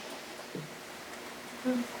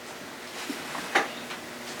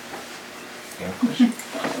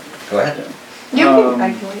 Go ahead. You can,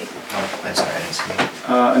 I can wait. Oh, I'm sorry, I didn't see you.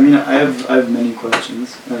 I mean, I have many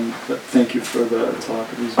questions, but thank you for the talk.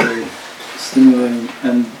 It was very stimulating.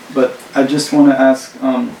 But I just want to ask.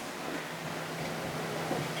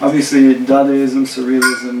 Obviously, Dadaism,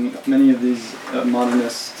 Surrealism, many of these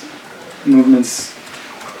modernist movements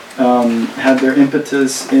had their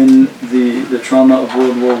impetus in the trauma of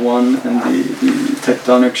World War I and the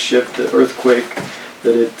tectonic shift, the earthquake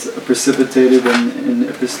that it precipitated in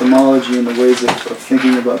epistemology and the ways of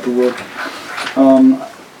thinking about the world.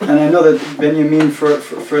 And I know that Benjamin, for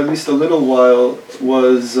at least a little while,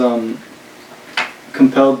 was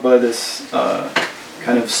compelled by this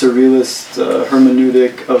kind of surrealist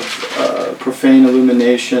hermeneutic of profane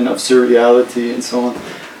illumination, of surreality, and so on.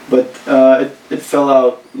 But it fell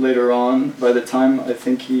out later on. By the time I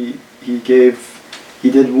think he did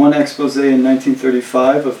one expose in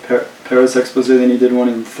 1935 of Paris expose, then he did one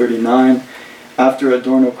in 1939. After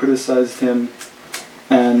Adorno criticized him,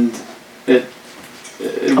 and it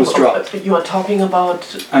was dropped. You are talking about...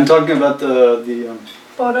 I'm talking about the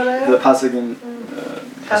Pasagen.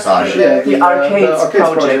 Passage. Yeah, The Arcades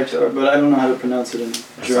project. But I don't know how to pronounce it in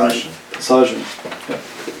German. Passagen.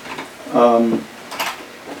 Yeah.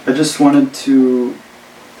 I just wanted to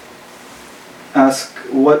ask,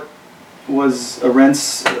 what was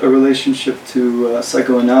Arendt's relationship to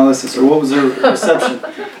psychoanalysis, or what was her reception?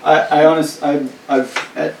 I've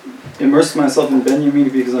immersed myself in Benjamin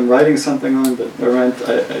because I'm writing something on, but Arendt,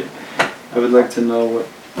 I would like to know what.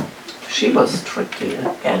 She was strictly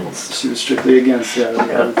against. She was strictly against, yeah,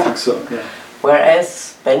 I would think so, yeah.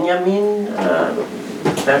 Whereas Benjamin,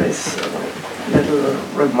 there is a little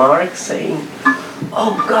remark saying,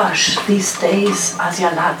 "Oh gosh, these days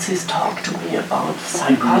Asialatzis talk to me about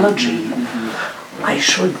psychology. I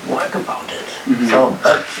should work about it." So,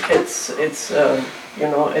 but it's it's a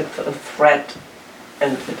threat,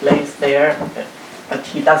 and it lays there, but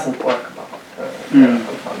he doesn't work upon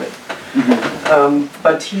it.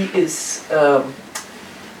 But he is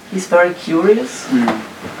he's very curious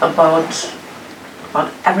about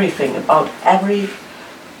everything, about every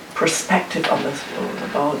perspective on this world,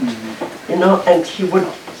 about and he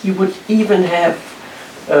would even have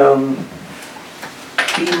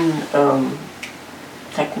been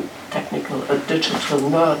a digital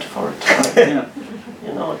nerd for a time.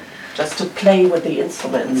 Just to play with the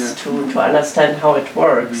instruments, to understand how it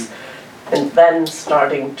works, and then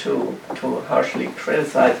starting to harshly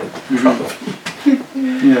criticize it,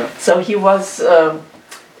 probably. So he was,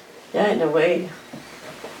 in a way,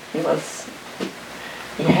 he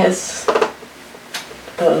has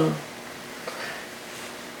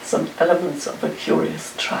some elements of a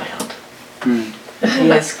curious child. He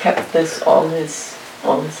has kept this all his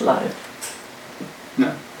life.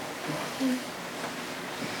 Yeah.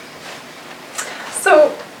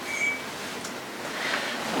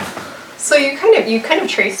 So you kind of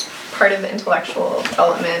trace part of the intellectual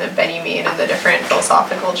development of Benjamin and the different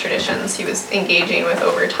philosophical traditions he was engaging with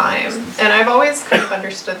over time. And I've always kind of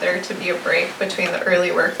understood there to be a break between the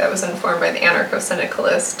early work that was informed by the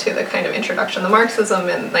anarcho-syndicalists to the kind of introduction to Marxism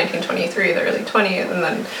in 1923, the early 20s, and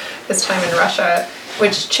then his time in Russia,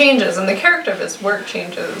 which changes, and the character of his work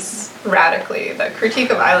changes radically. The Critique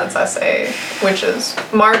of Violence essay, which is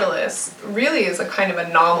marvelous, really is a kind of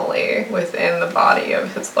anomaly within the body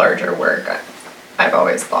of his larger work, I've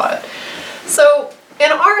always thought. So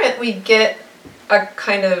in Arendt, we get a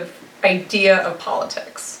kind of idea of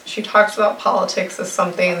politics. She talks about politics as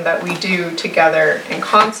something that we do together in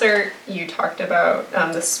concert. You talked about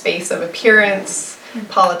the space of appearance.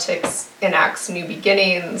 Politics enacts new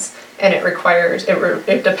beginnings, and it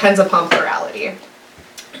depends upon plurality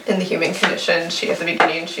in the human condition. At the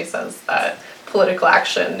beginning, she says that political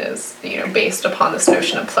action is, based upon this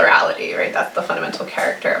notion of plurality, right? That's the fundamental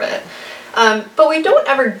character of it. But we don't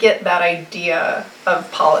ever get that idea of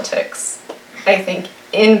politics, I think,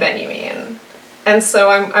 in Benjamin. And so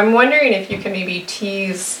I'm wondering if you can maybe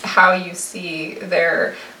tease how you see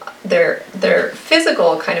their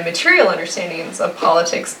physical kind of material understandings of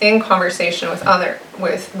politics in conversation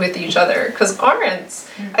with each other. Because Arendt's,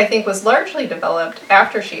 I think, was largely developed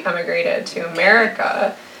after she emigrated to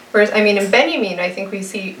America. Whereas, in Benjamin, I think we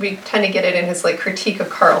tend to get it in his critique of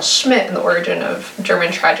Carl Schmitt and the origin of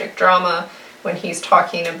German tragic drama, when he's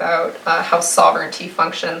talking about how sovereignty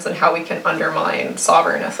functions and how we can undermine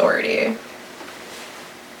sovereign authority.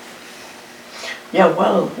 Yeah,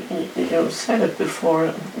 well, you said it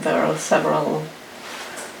before, there are several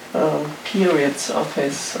periods of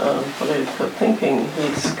his political thinking.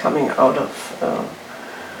 He's coming out of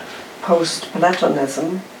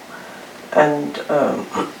post-Platonism and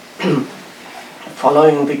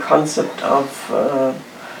following the concept of,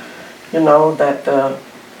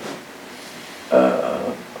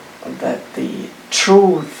 that the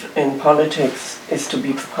truth in politics is to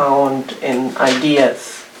be found in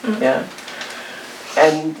ideas. Yeah,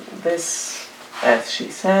 and this, as she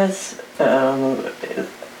says,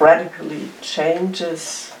 radically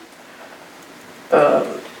changes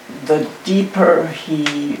the deeper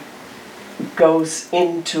he goes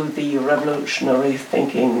into the revolutionary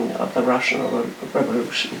thinking of the Russian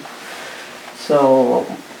Revolution. So,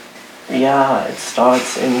 yeah, it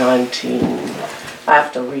starts in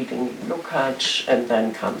after reading Lukács, and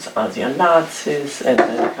then comes Asia Nazis, and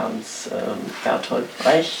then comes Bertolt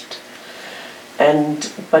Brecht.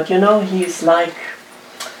 But he's like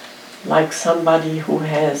somebody who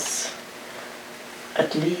has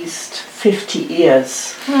at least 50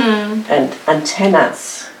 ears and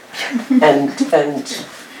antennas and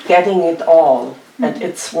getting it all, and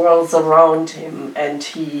it swirls around him, and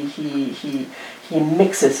he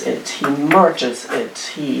mixes it, he merges it,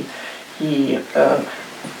 he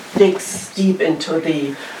digs deep into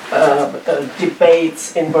the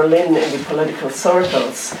debates in Berlin in the political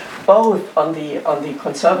circles, both on the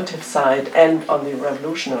conservative side and on the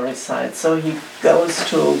revolutionary side. So he goes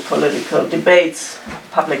to political debates,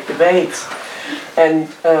 public debates, and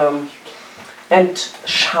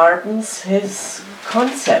sharpens his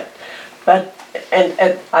concept. But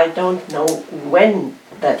and I don't know when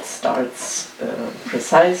that starts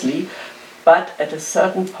precisely, but at a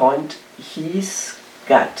certain point he's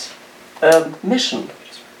got a mission.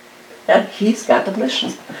 Yeah, he's got a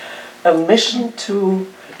mission to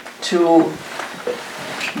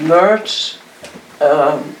merge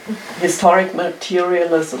historic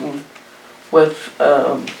materialism with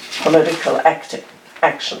political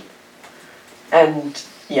action. And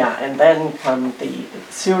then come the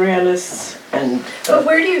surrealists and... But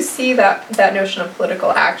where do you see that notion of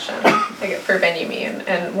political action, like for Benjamin,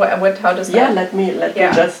 and how does that... Yeah, let me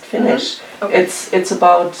just finish. Mm-hmm. Okay.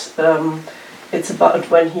 It's about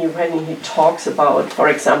when he talks about, for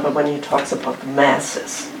example, when he talks about the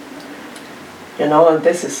masses. And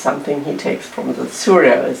this is something he takes from the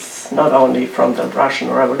surrealists, not only from the Russian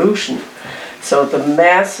Revolution. So the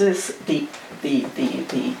masses, the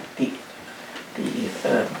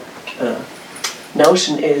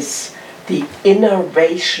notion is the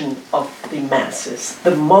innervation of the masses,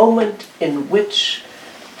 the moment in which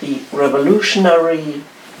the revolutionary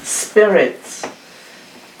spirit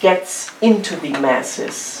gets into the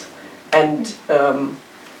masses and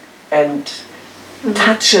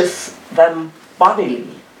touches them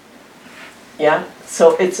bodily. Yeah,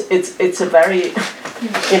 so it's a very,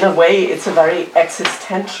 in a way, it's a very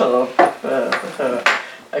existential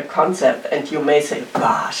a concept, and you may say,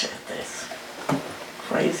 gosh, this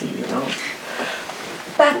crazy,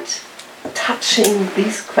 But touching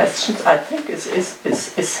these questions, I think, is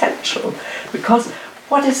essential, because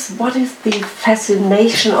what is the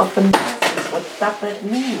fascination of the masses? What does that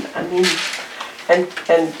mean? I mean,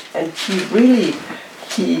 and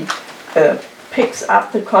he picks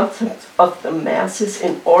up the concept of the masses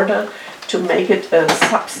in order to make it a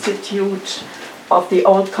substitute of the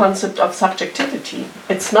old concept of subjectivity.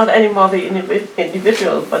 It's not anymore the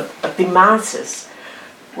individual, but the masses,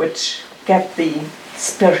 which get the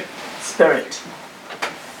spirit.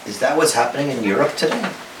 Is that what's happening in Europe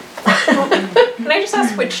today? Can I just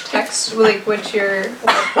ask which text, which you're...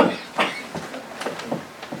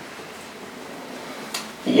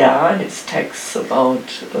 Yeah, his texts about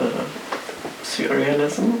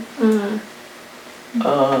surrealism.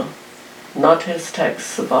 Not his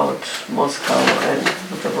texts about Moscow and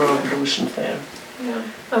the revolution there. Yeah.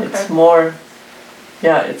 Okay. It's more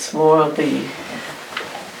the...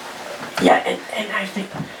 Yeah, and I think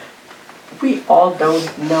we all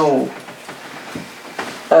don't know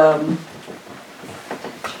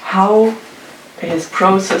how his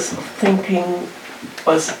process of thinking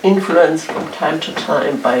was influenced from time to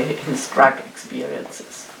time by his drug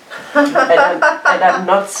experiences. and I'm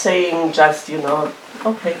not saying just,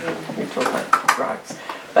 okay, we took drugs,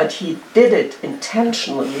 but he did it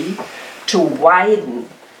intentionally to widen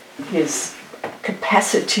his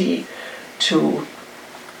capacity to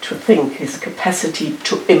think, his capacity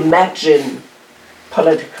to imagine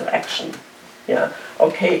political action. Yeah.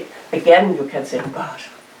 Okay, again you can say, God,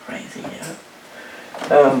 crazy, yeah.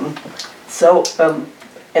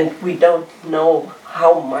 And we don't know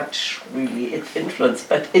how much really it influenced,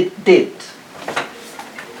 but it did.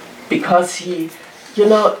 because he,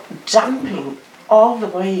 jumping all the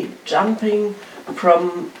way, jumping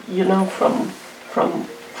from,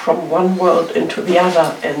 from one world into the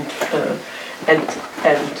other, and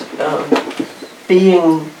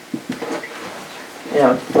being,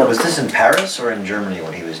 Was this in Paris or in Germany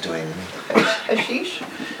when he was doing? Hashish?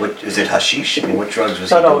 What is it? Hashish? I mean, what drugs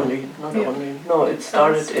was Not he doing? only. No, it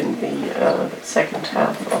started in the second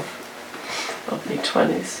half of the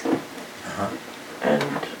 20s. Uh-huh. And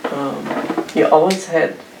he always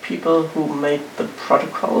had people who made the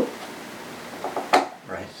protocol.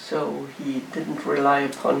 Right. So he didn't rely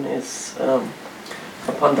upon his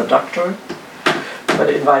upon the doctor, but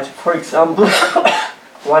invited, for example,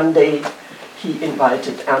 one day he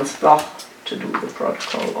invited Ernst Bloch to do the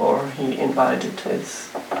protocol, or he invited his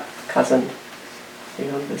cousin,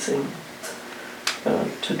 Leon Wissing,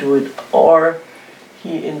 to do it, or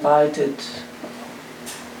he invited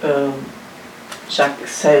Jacques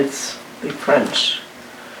Seltz, the French,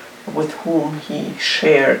 with whom he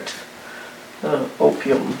shared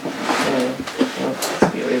opium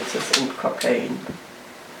experiences in cocaine,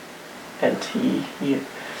 and he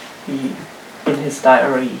in his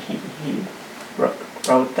diary he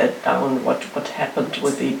wrote that down, what happened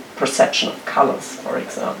with the perception of colors, for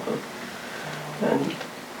example. And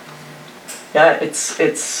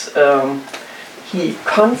he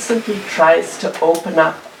constantly tries to open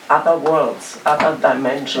up other worlds, other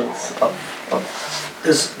dimensions of.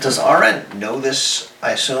 Does Arendt know this,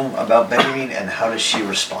 I assume, about Benjamin, and how does she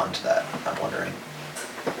respond to that? I'm wondering.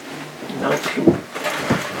 No clue.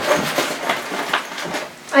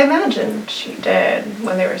 I imagine she did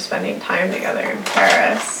when they were spending time together in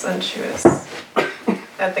Paris, and she was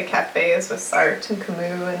at the cafes with Sartre and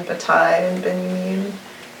Camus and Bataille and Benjamin.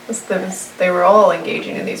 They were all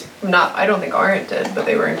engaging in these. I don't think Arendt did, but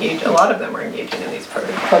they were engaged. A lot of them were engaging in these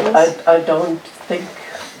protocols. But I don't think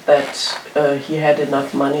that he had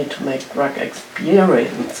enough money to make drug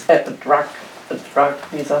experience. Wie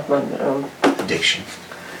sagt man? Addiction.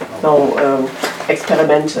 No,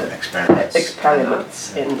 experiments Uh-huh.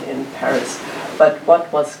 in Paris. But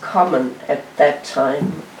what was common at that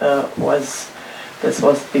time was the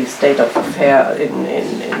state of affair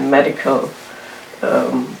in medical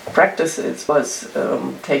practices was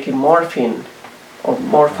taking morphine or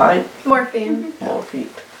morphine. Morphine.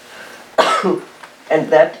 And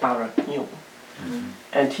that Arendt knew.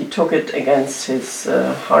 And he took it against his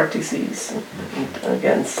heart disease and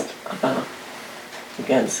against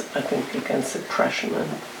depression and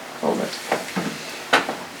all that.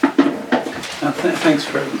 Thanks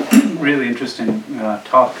for a really interesting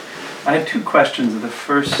talk. I have two questions. The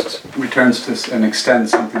first returns to and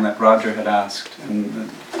extends something that Roger had asked, and the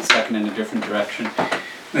second in a different direction.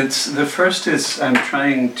 The first is I'm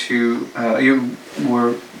trying to. You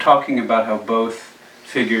were talking about how both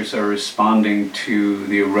figures are responding to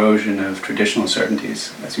the erosion of traditional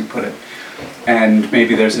certainties, as you put it. And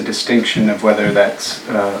maybe there's a distinction of whether that's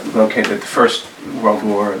located at the First World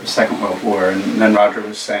War or the Second World War, and then Roger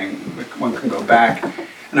was saying one can go back.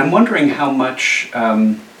 And I'm wondering how much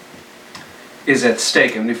is at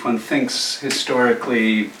stake. I mean, if one thinks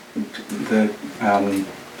historically the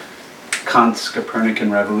Kant's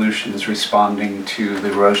Copernican revolution is responding to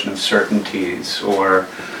the erosion of certainties, or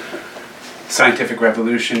scientific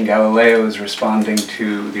revolution, Galileo is responding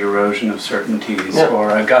to the erosion of certainties,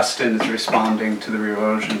 or Augustine is responding to the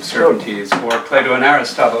erosion of certainties, or Plato and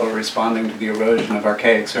Aristotle are responding to the erosion of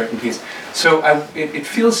archaic certainties. So it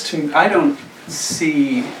feels to me, I don't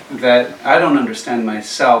understand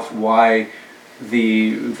myself why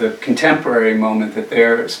the contemporary moment that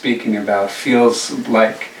they're speaking about feels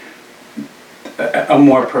like a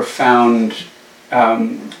more profound,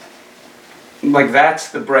 like that's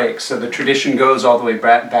the break. So the tradition goes all the way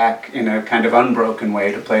back in a kind of unbroken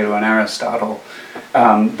way to Plato and Aristotle,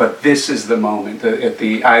 but this is the moment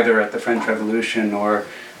either at the French Revolution or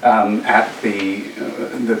at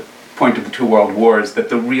the point of the two world wars that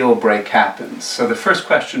the real break happens. So the first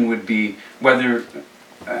question would be whether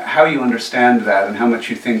how you understand that and how much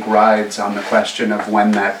you think rides on the question of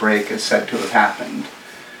when that break is said to have happened.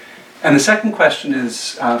 And the second question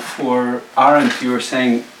is for Arendt. You were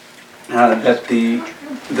saying that the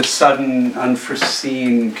sudden,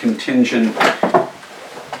 unforeseen, contingent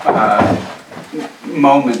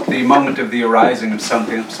moment, the moment of the arising of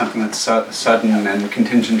something that's sudden and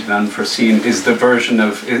contingent and unforeseen, is the version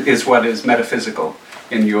of is what is metaphysical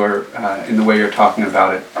in the way you're talking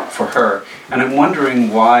about it for her. And I'm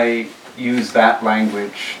wondering why use that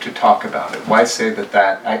language to talk about it. Why say that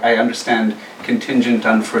I understand contingent,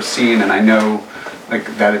 unforeseen, and I know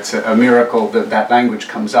that it's a miracle that language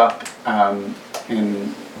comes up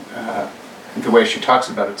in the way she talks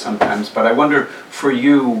about it sometimes. But I wonder, for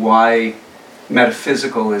you, why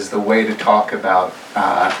metaphysical is the way to talk about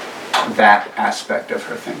that aspect of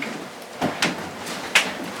her thinking.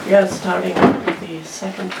 Yeah, starting with the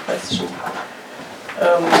second question.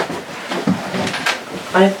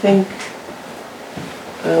 I think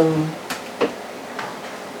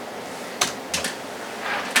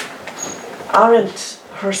Arendt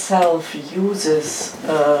herself uses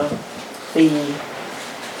the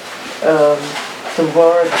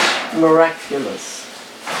word miraculous,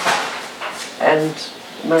 and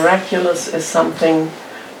miraculous is something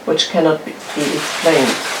which cannot be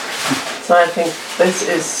explained. So I think this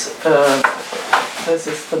is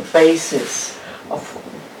the basis of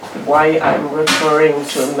why I'm referring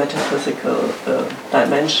to a metaphysical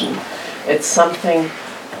dimension. It's something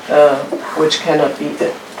which cannot be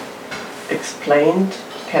explained,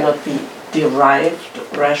 cannot be derived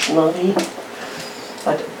rationally,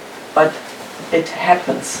 but it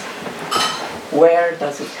happens. Where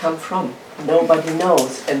does it come from? Nobody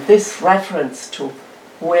knows. And this reference to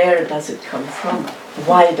where does it come from?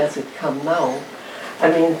 Why does it come now? I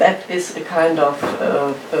mean, that is a kind of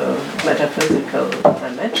metaphysical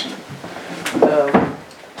dimension.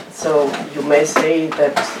 So you may say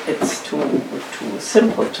that it's too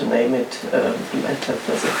simple to name it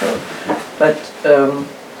metaphysical. But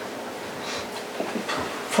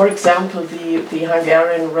for example, the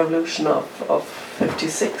Hungarian Revolution of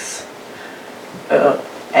 '56,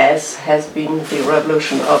 as has been the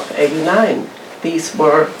Revolution of '89, these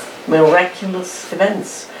were miraculous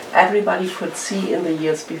events. Everybody could see in the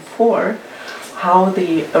years before how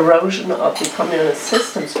the erosion of the communist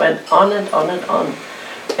systems went on and on and on.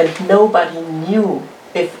 And nobody knew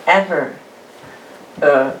if ever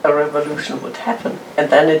a revolution would happen. And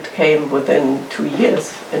then it came within 2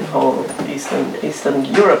 years in whole Eastern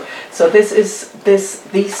Europe. So these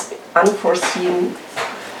unforeseen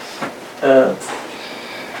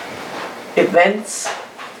events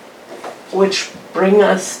which bring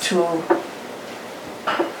us to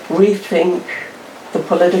rethink the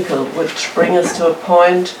political, which bring us to a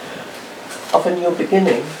point of a new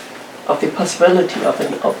beginning, of the possibility of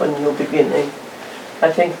a new beginning.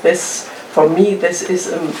 I think this, for me, this is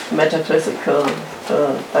a metaphysical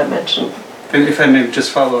dimension. And if I may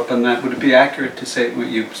just follow up on that, would it be accurate to say what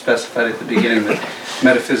you specified at the beginning, that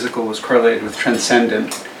metaphysical was correlated with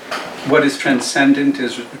transcendent? What is transcendent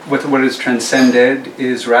is what is transcended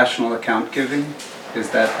is rational account giving. Is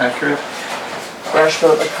that accurate?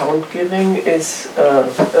 Rational account giving is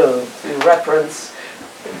the reference,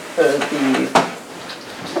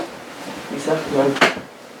 wie sagt man,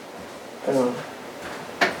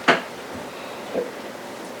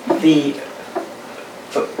 the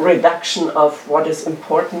reduction of what is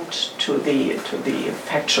important to the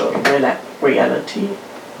factual reality.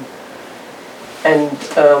 And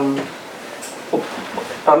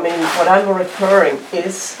I mean, what I'm referring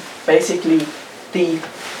is basically the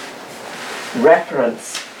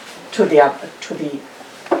reference to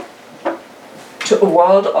a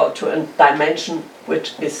world or to a dimension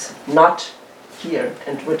which is not here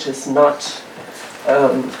and which is not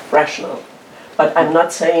rational. But I'm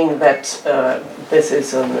not saying that this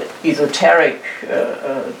is an esoteric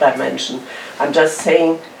dimension. I'm just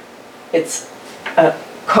saying it's a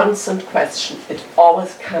constant question. It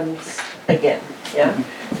always comes again. Yeah,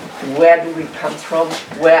 where do we come from?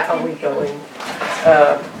 Where are we going?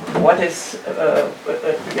 What is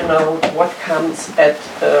what comes at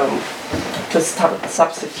to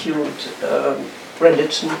substitute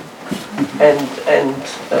religion and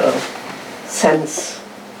sense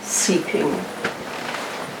seeking.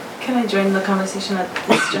 Can I join the conversation at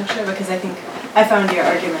this juncture? Because I think I found your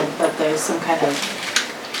argument that there's some kind of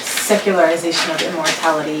secularization of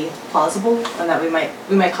immortality plausible, and that we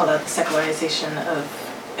might call that the secularization of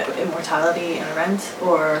immortality in Arendt,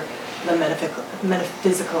 or the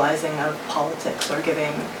metaphysicalizing of politics, or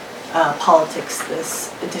giving politics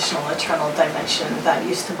this additional eternal dimension that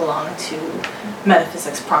used to belong to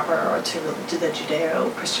metaphysics proper, or to the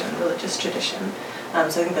Judeo-Christian religious tradition.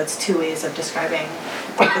 So I think that's two ways of describing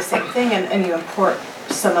the same thing, and you import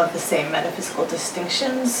some of the same metaphysical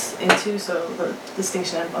distinctions into, so the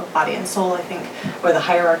distinction of body and soul, I think, or the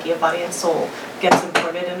hierarchy of body and soul gets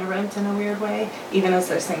imported in Arendt in a weird way, even as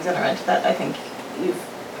there's things in Arendt that I think you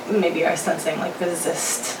maybe are sensing like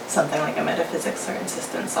resist something like a metaphysics or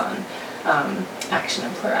insistence on action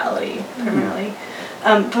and plurality primarily.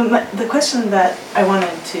 But the question that I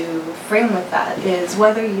wanted to frame with that is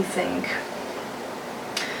whether you think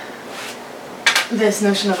this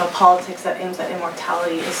notion of a politics that aims at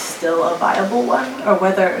immortality is still a viable one, or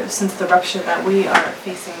whether, since the rupture that we are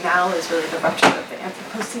facing now is really the rupture of the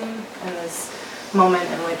Anthropocene, and this moment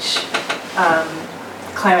in which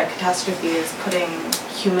climate catastrophe is putting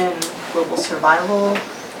human global survival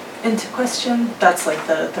into question. That's like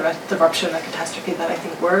the rupture and the catastrophe that I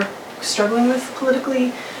think we're struggling with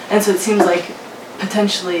politically. And so it seems like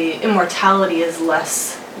potentially immortality is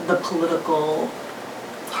less the political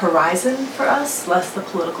horizon for us, less the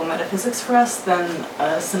political metaphysics for us than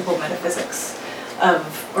a simple metaphysics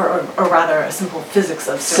of, or rather a simple physics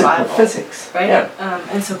of survival. Simple physics, right? yeah.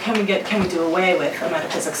 And so can we do away with a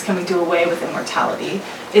metaphysics? Can we do away with immortality?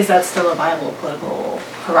 Is that still a viable political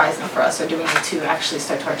horizon for us, or do we need to actually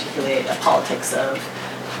start to articulate a politics of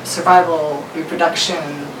survival,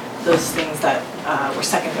 reproduction, those things that were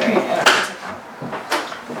secondary in our account?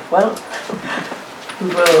 Well, we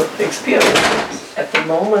will experience it. At the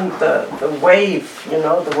moment, the wave,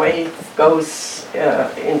 the wave goes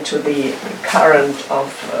into the current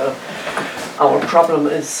of our problem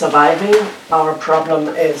is surviving, our problem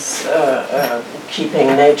is keeping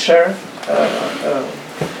nature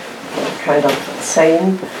kind of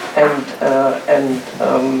sane,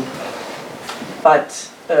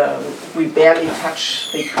 but we barely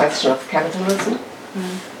touch the question of capitalism.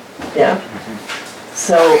 Yeah.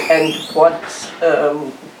 So, and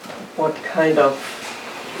what kind of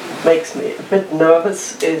makes me a bit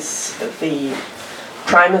nervous is the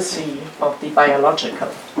primacy of the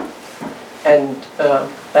biological, and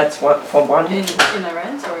that's what for one. In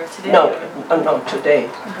Arendt or today? No, today.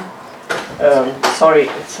 Sorry,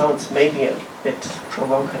 it sounds maybe a bit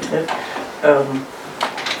provocative.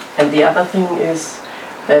 And the other thing is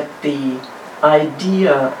that the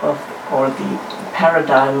idea of, or the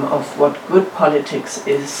paradigm of what good politics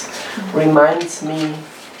is, reminds me,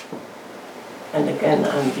 and again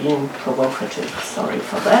I'm being provocative, sorry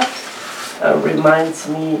for that, reminds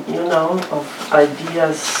me, of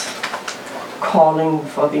ideas calling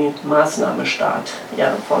for the Maßnahmestaat,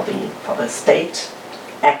 for the state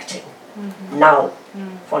acting now,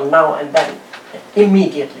 for now and then,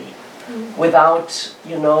 immediately, without,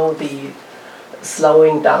 the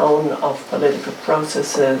slowing down of political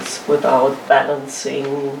processes, without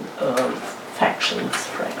balancing factions,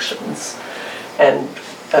 fractions, and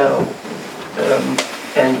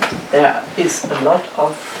there is a lot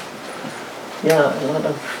of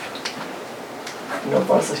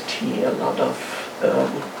nervosity, a lot of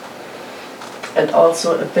and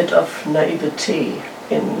also a bit of naivety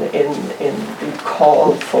in the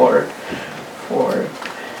call for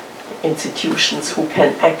institutions who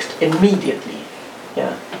can act immediately.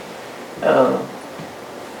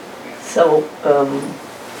 So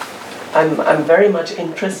I'm very much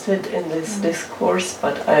interested in this discourse,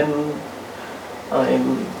 but I'm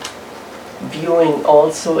viewing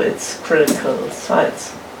also its critical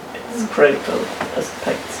sides, its critical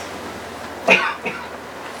aspects.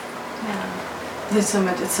 There's so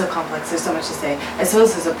much, it's so complex, there's so much to say. I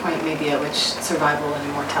suppose there's a point maybe at which survival and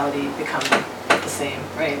immortality become the same,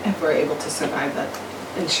 right? If we're able to survive, that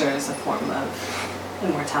ensures a form of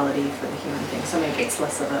immortality for the human thing. So maybe it's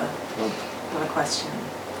less of a question in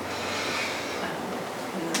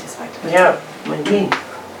that respect. Maybe.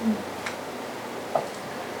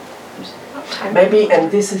 Maybe,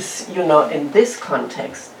 and this is, in this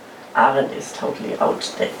context, Arendt is totally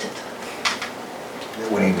outdated.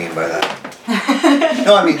 What do you mean by that?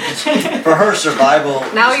 No, I mean, for her, survival.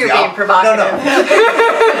 Now you're being provocative. No. What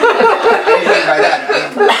do you mean by that?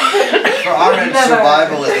 For Arendt,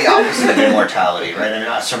 survival is the opposite of immortality, right? I mean,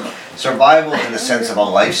 survival in the sense of a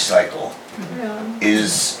life cycle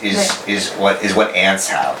is what ants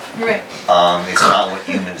have. Right. It's not what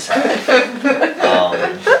humans have.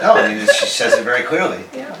 No, I mean, she says it very clearly.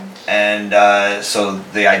 Yeah. And so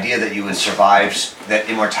the idea that you would survive, that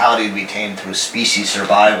immortality would be attained through species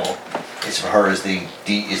survival, is for her is the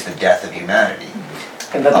death of humanity.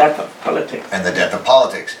 And the death of politics. And the death of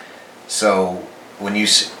politics. So when you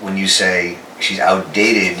say she's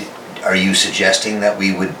outdated, are you suggesting that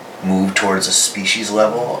we would move towards a species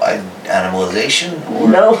level animalization? Or?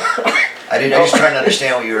 No. I'm just trying to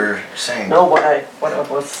understand what you were saying. No, what I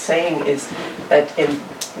was saying is that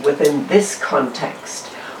within this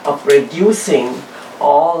context of reducing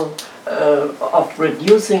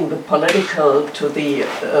the political to the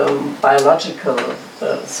biological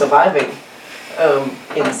surviving,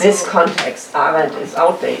 in this context, Arendt is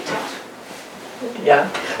outdated. Yeah.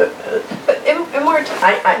 But immortality.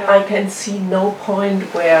 I can see no point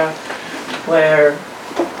where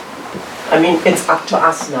I mean, it's up to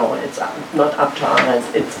us now. It's not up to others.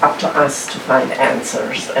 It's up to us to find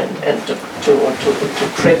answers and to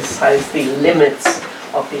criticize the limits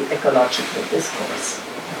of the ecological discourse.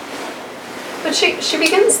 But she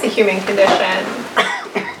begins the human condition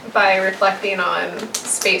by reflecting on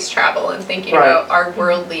space travel and thinking about our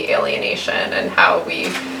worldly alienation and how we,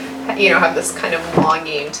 have this kind of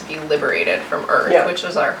longing to be liberated from Earth, which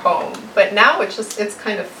is our home. But now it's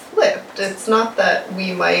kind of flipped. It's not that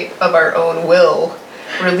we might, of our own will,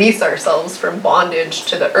 release ourselves from bondage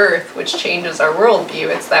to the Earth, which changes our worldview.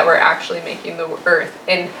 It's that we're actually making the Earth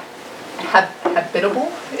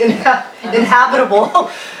inhabitable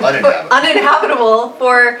uninhabitable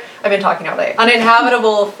for, I've been talking all day,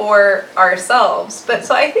 uninhabitable for ourselves. But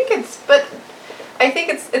so I think it's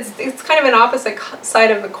kind of an opposite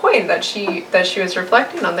side of the coin that she was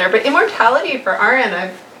reflecting on there. But immortality for Arendt,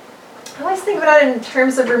 I always think about it in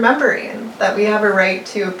terms of remembering that we have a right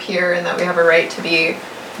to appear and that we have a right to be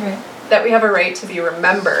that we have a right to be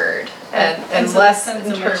remembered, and so less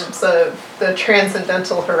in terms of the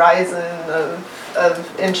transcendental horizon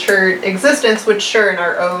of ensured existence, which sure in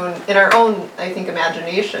our own I think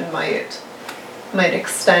imagination might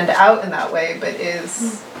extend out in that way, but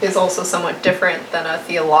is also somewhat different than a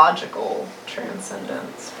theological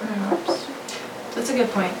transcendence, perhaps. That's a good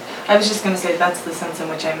point. I was just going to say that's the sense in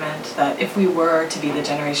which I meant that if we were to be the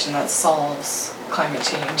generation that solves climate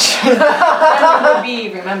change, then we would be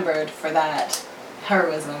remembered for that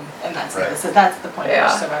heroism and that sense. So that's the point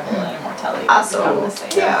of survival and immortality.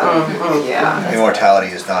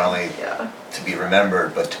 Immortality is not only to be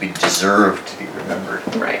remembered, but to be deserved to be remembered.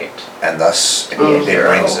 Right. And thus it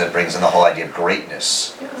brings in the whole idea of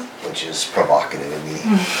greatness, which is provocative in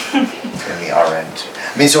the Arendt.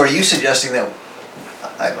 I mean, so are you suggesting that?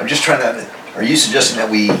 I'm just trying to. Are you suggesting that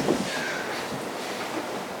we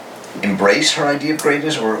embrace her idea of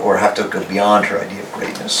greatness, or have to go beyond her idea of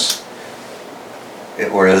greatness?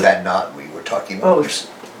 Or is that not what we were talking about?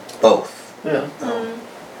 Both. Yeah.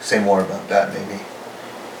 Say more about that, maybe,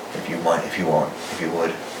 if you want, if you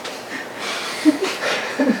would.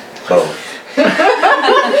 Both.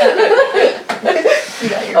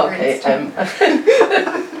 Okay.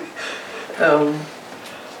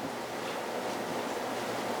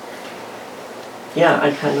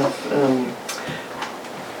 I kind of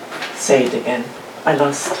say it again. I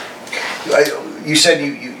lost. You said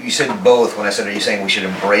you said both when I said, are you saying we should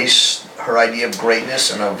embrace her idea of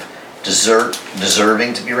greatness and of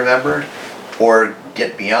deserving to be remembered, or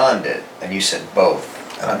get beyond it? And you said both.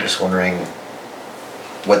 And I'm just wondering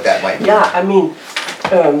what that might be. Yeah, I mean,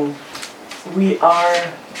 we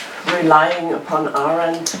are relying upon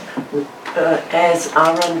Arendt as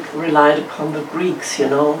Arendt relied upon the Greeks,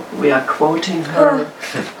 We are quoting her,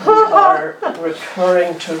 we are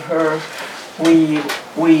referring to her, we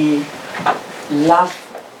love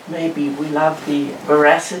the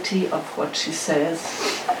veracity of what she says.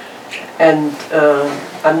 And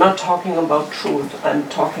I'm not talking about truth, I'm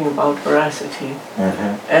talking about veracity.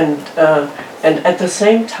 And at the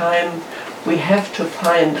same time, we have to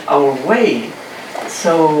find our way.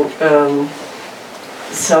 So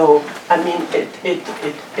I mean, it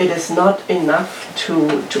is not enough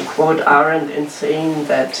to quote Arendt in saying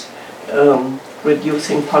that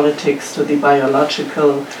reducing politics to the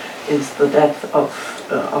biological is the death of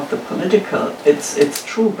the political. It's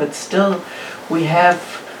true, but still, I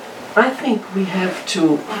think we have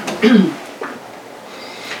to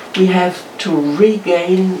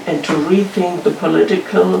regain and to rethink the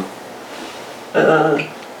political.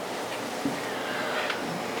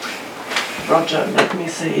 Roger, let me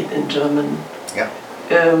say it in German. Ja.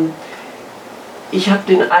 Ich habe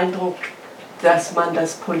den Eindruck, dass man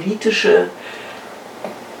das Politische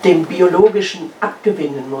dem Biologischen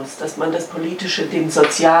abgewinnen muss, dass man das Politische dem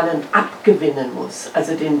Sozialen abgewinnen muss.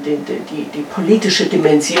 Also die politische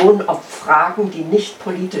Dimension auf Fragen, die nicht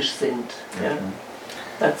politisch sind. Ja.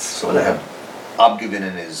 That's so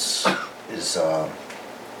abgewinnen is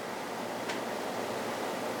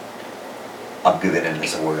abgewinnen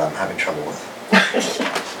is a word I'm having trouble with.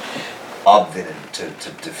 Abwinnen, to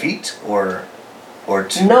defeat or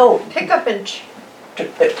to... No. Pick up and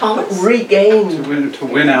Thomas? Regain. To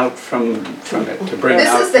win out from it, to bring this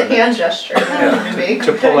out is the from hand it. gesture that I'm going to make.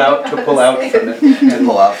 To pull out from it. And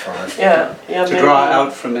pull out from it. Yeah, to draw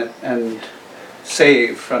out from it and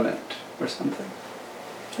save from it or something.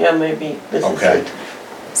 Yeah, maybe this is it.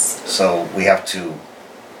 So we have to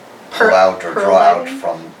pull out or draw out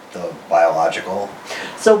from the biological.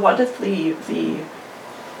 So what is the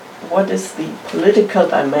political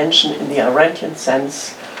dimension in the Arendtian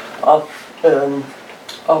sense of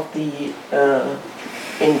the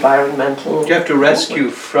environmental? You have to rescue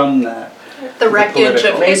from that. The wreckage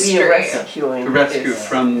of political. Maybe history. rescuing. To rescue is-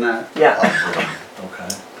 from that Yeah.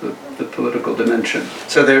 Okay. the political dimension.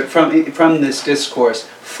 So there, from this discourse,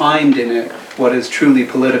 find in it what is truly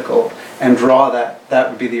political and draw that. That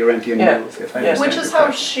would be the Arendtian Yeah. move, if I Yeah. understand Which your is how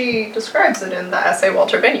question. she describes it in the essay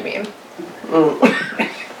Walter Benjamin. Mm.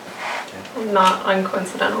 Not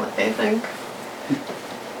uncoincidentally, I think.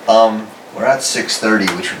 We're at 6:30,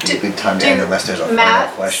 which would be a good time to end unless there's a final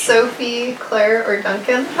Matt, question. Sophie, Claire, or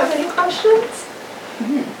Duncan have any questions?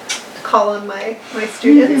 Call on my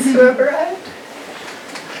students who have arrived.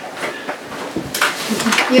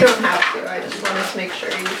 You don't have to. I just wanted to make sure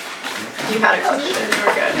you had a question.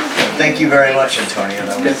 We're good. Thank you very much, Antonia.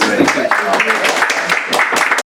 That was Yes, great. thank you.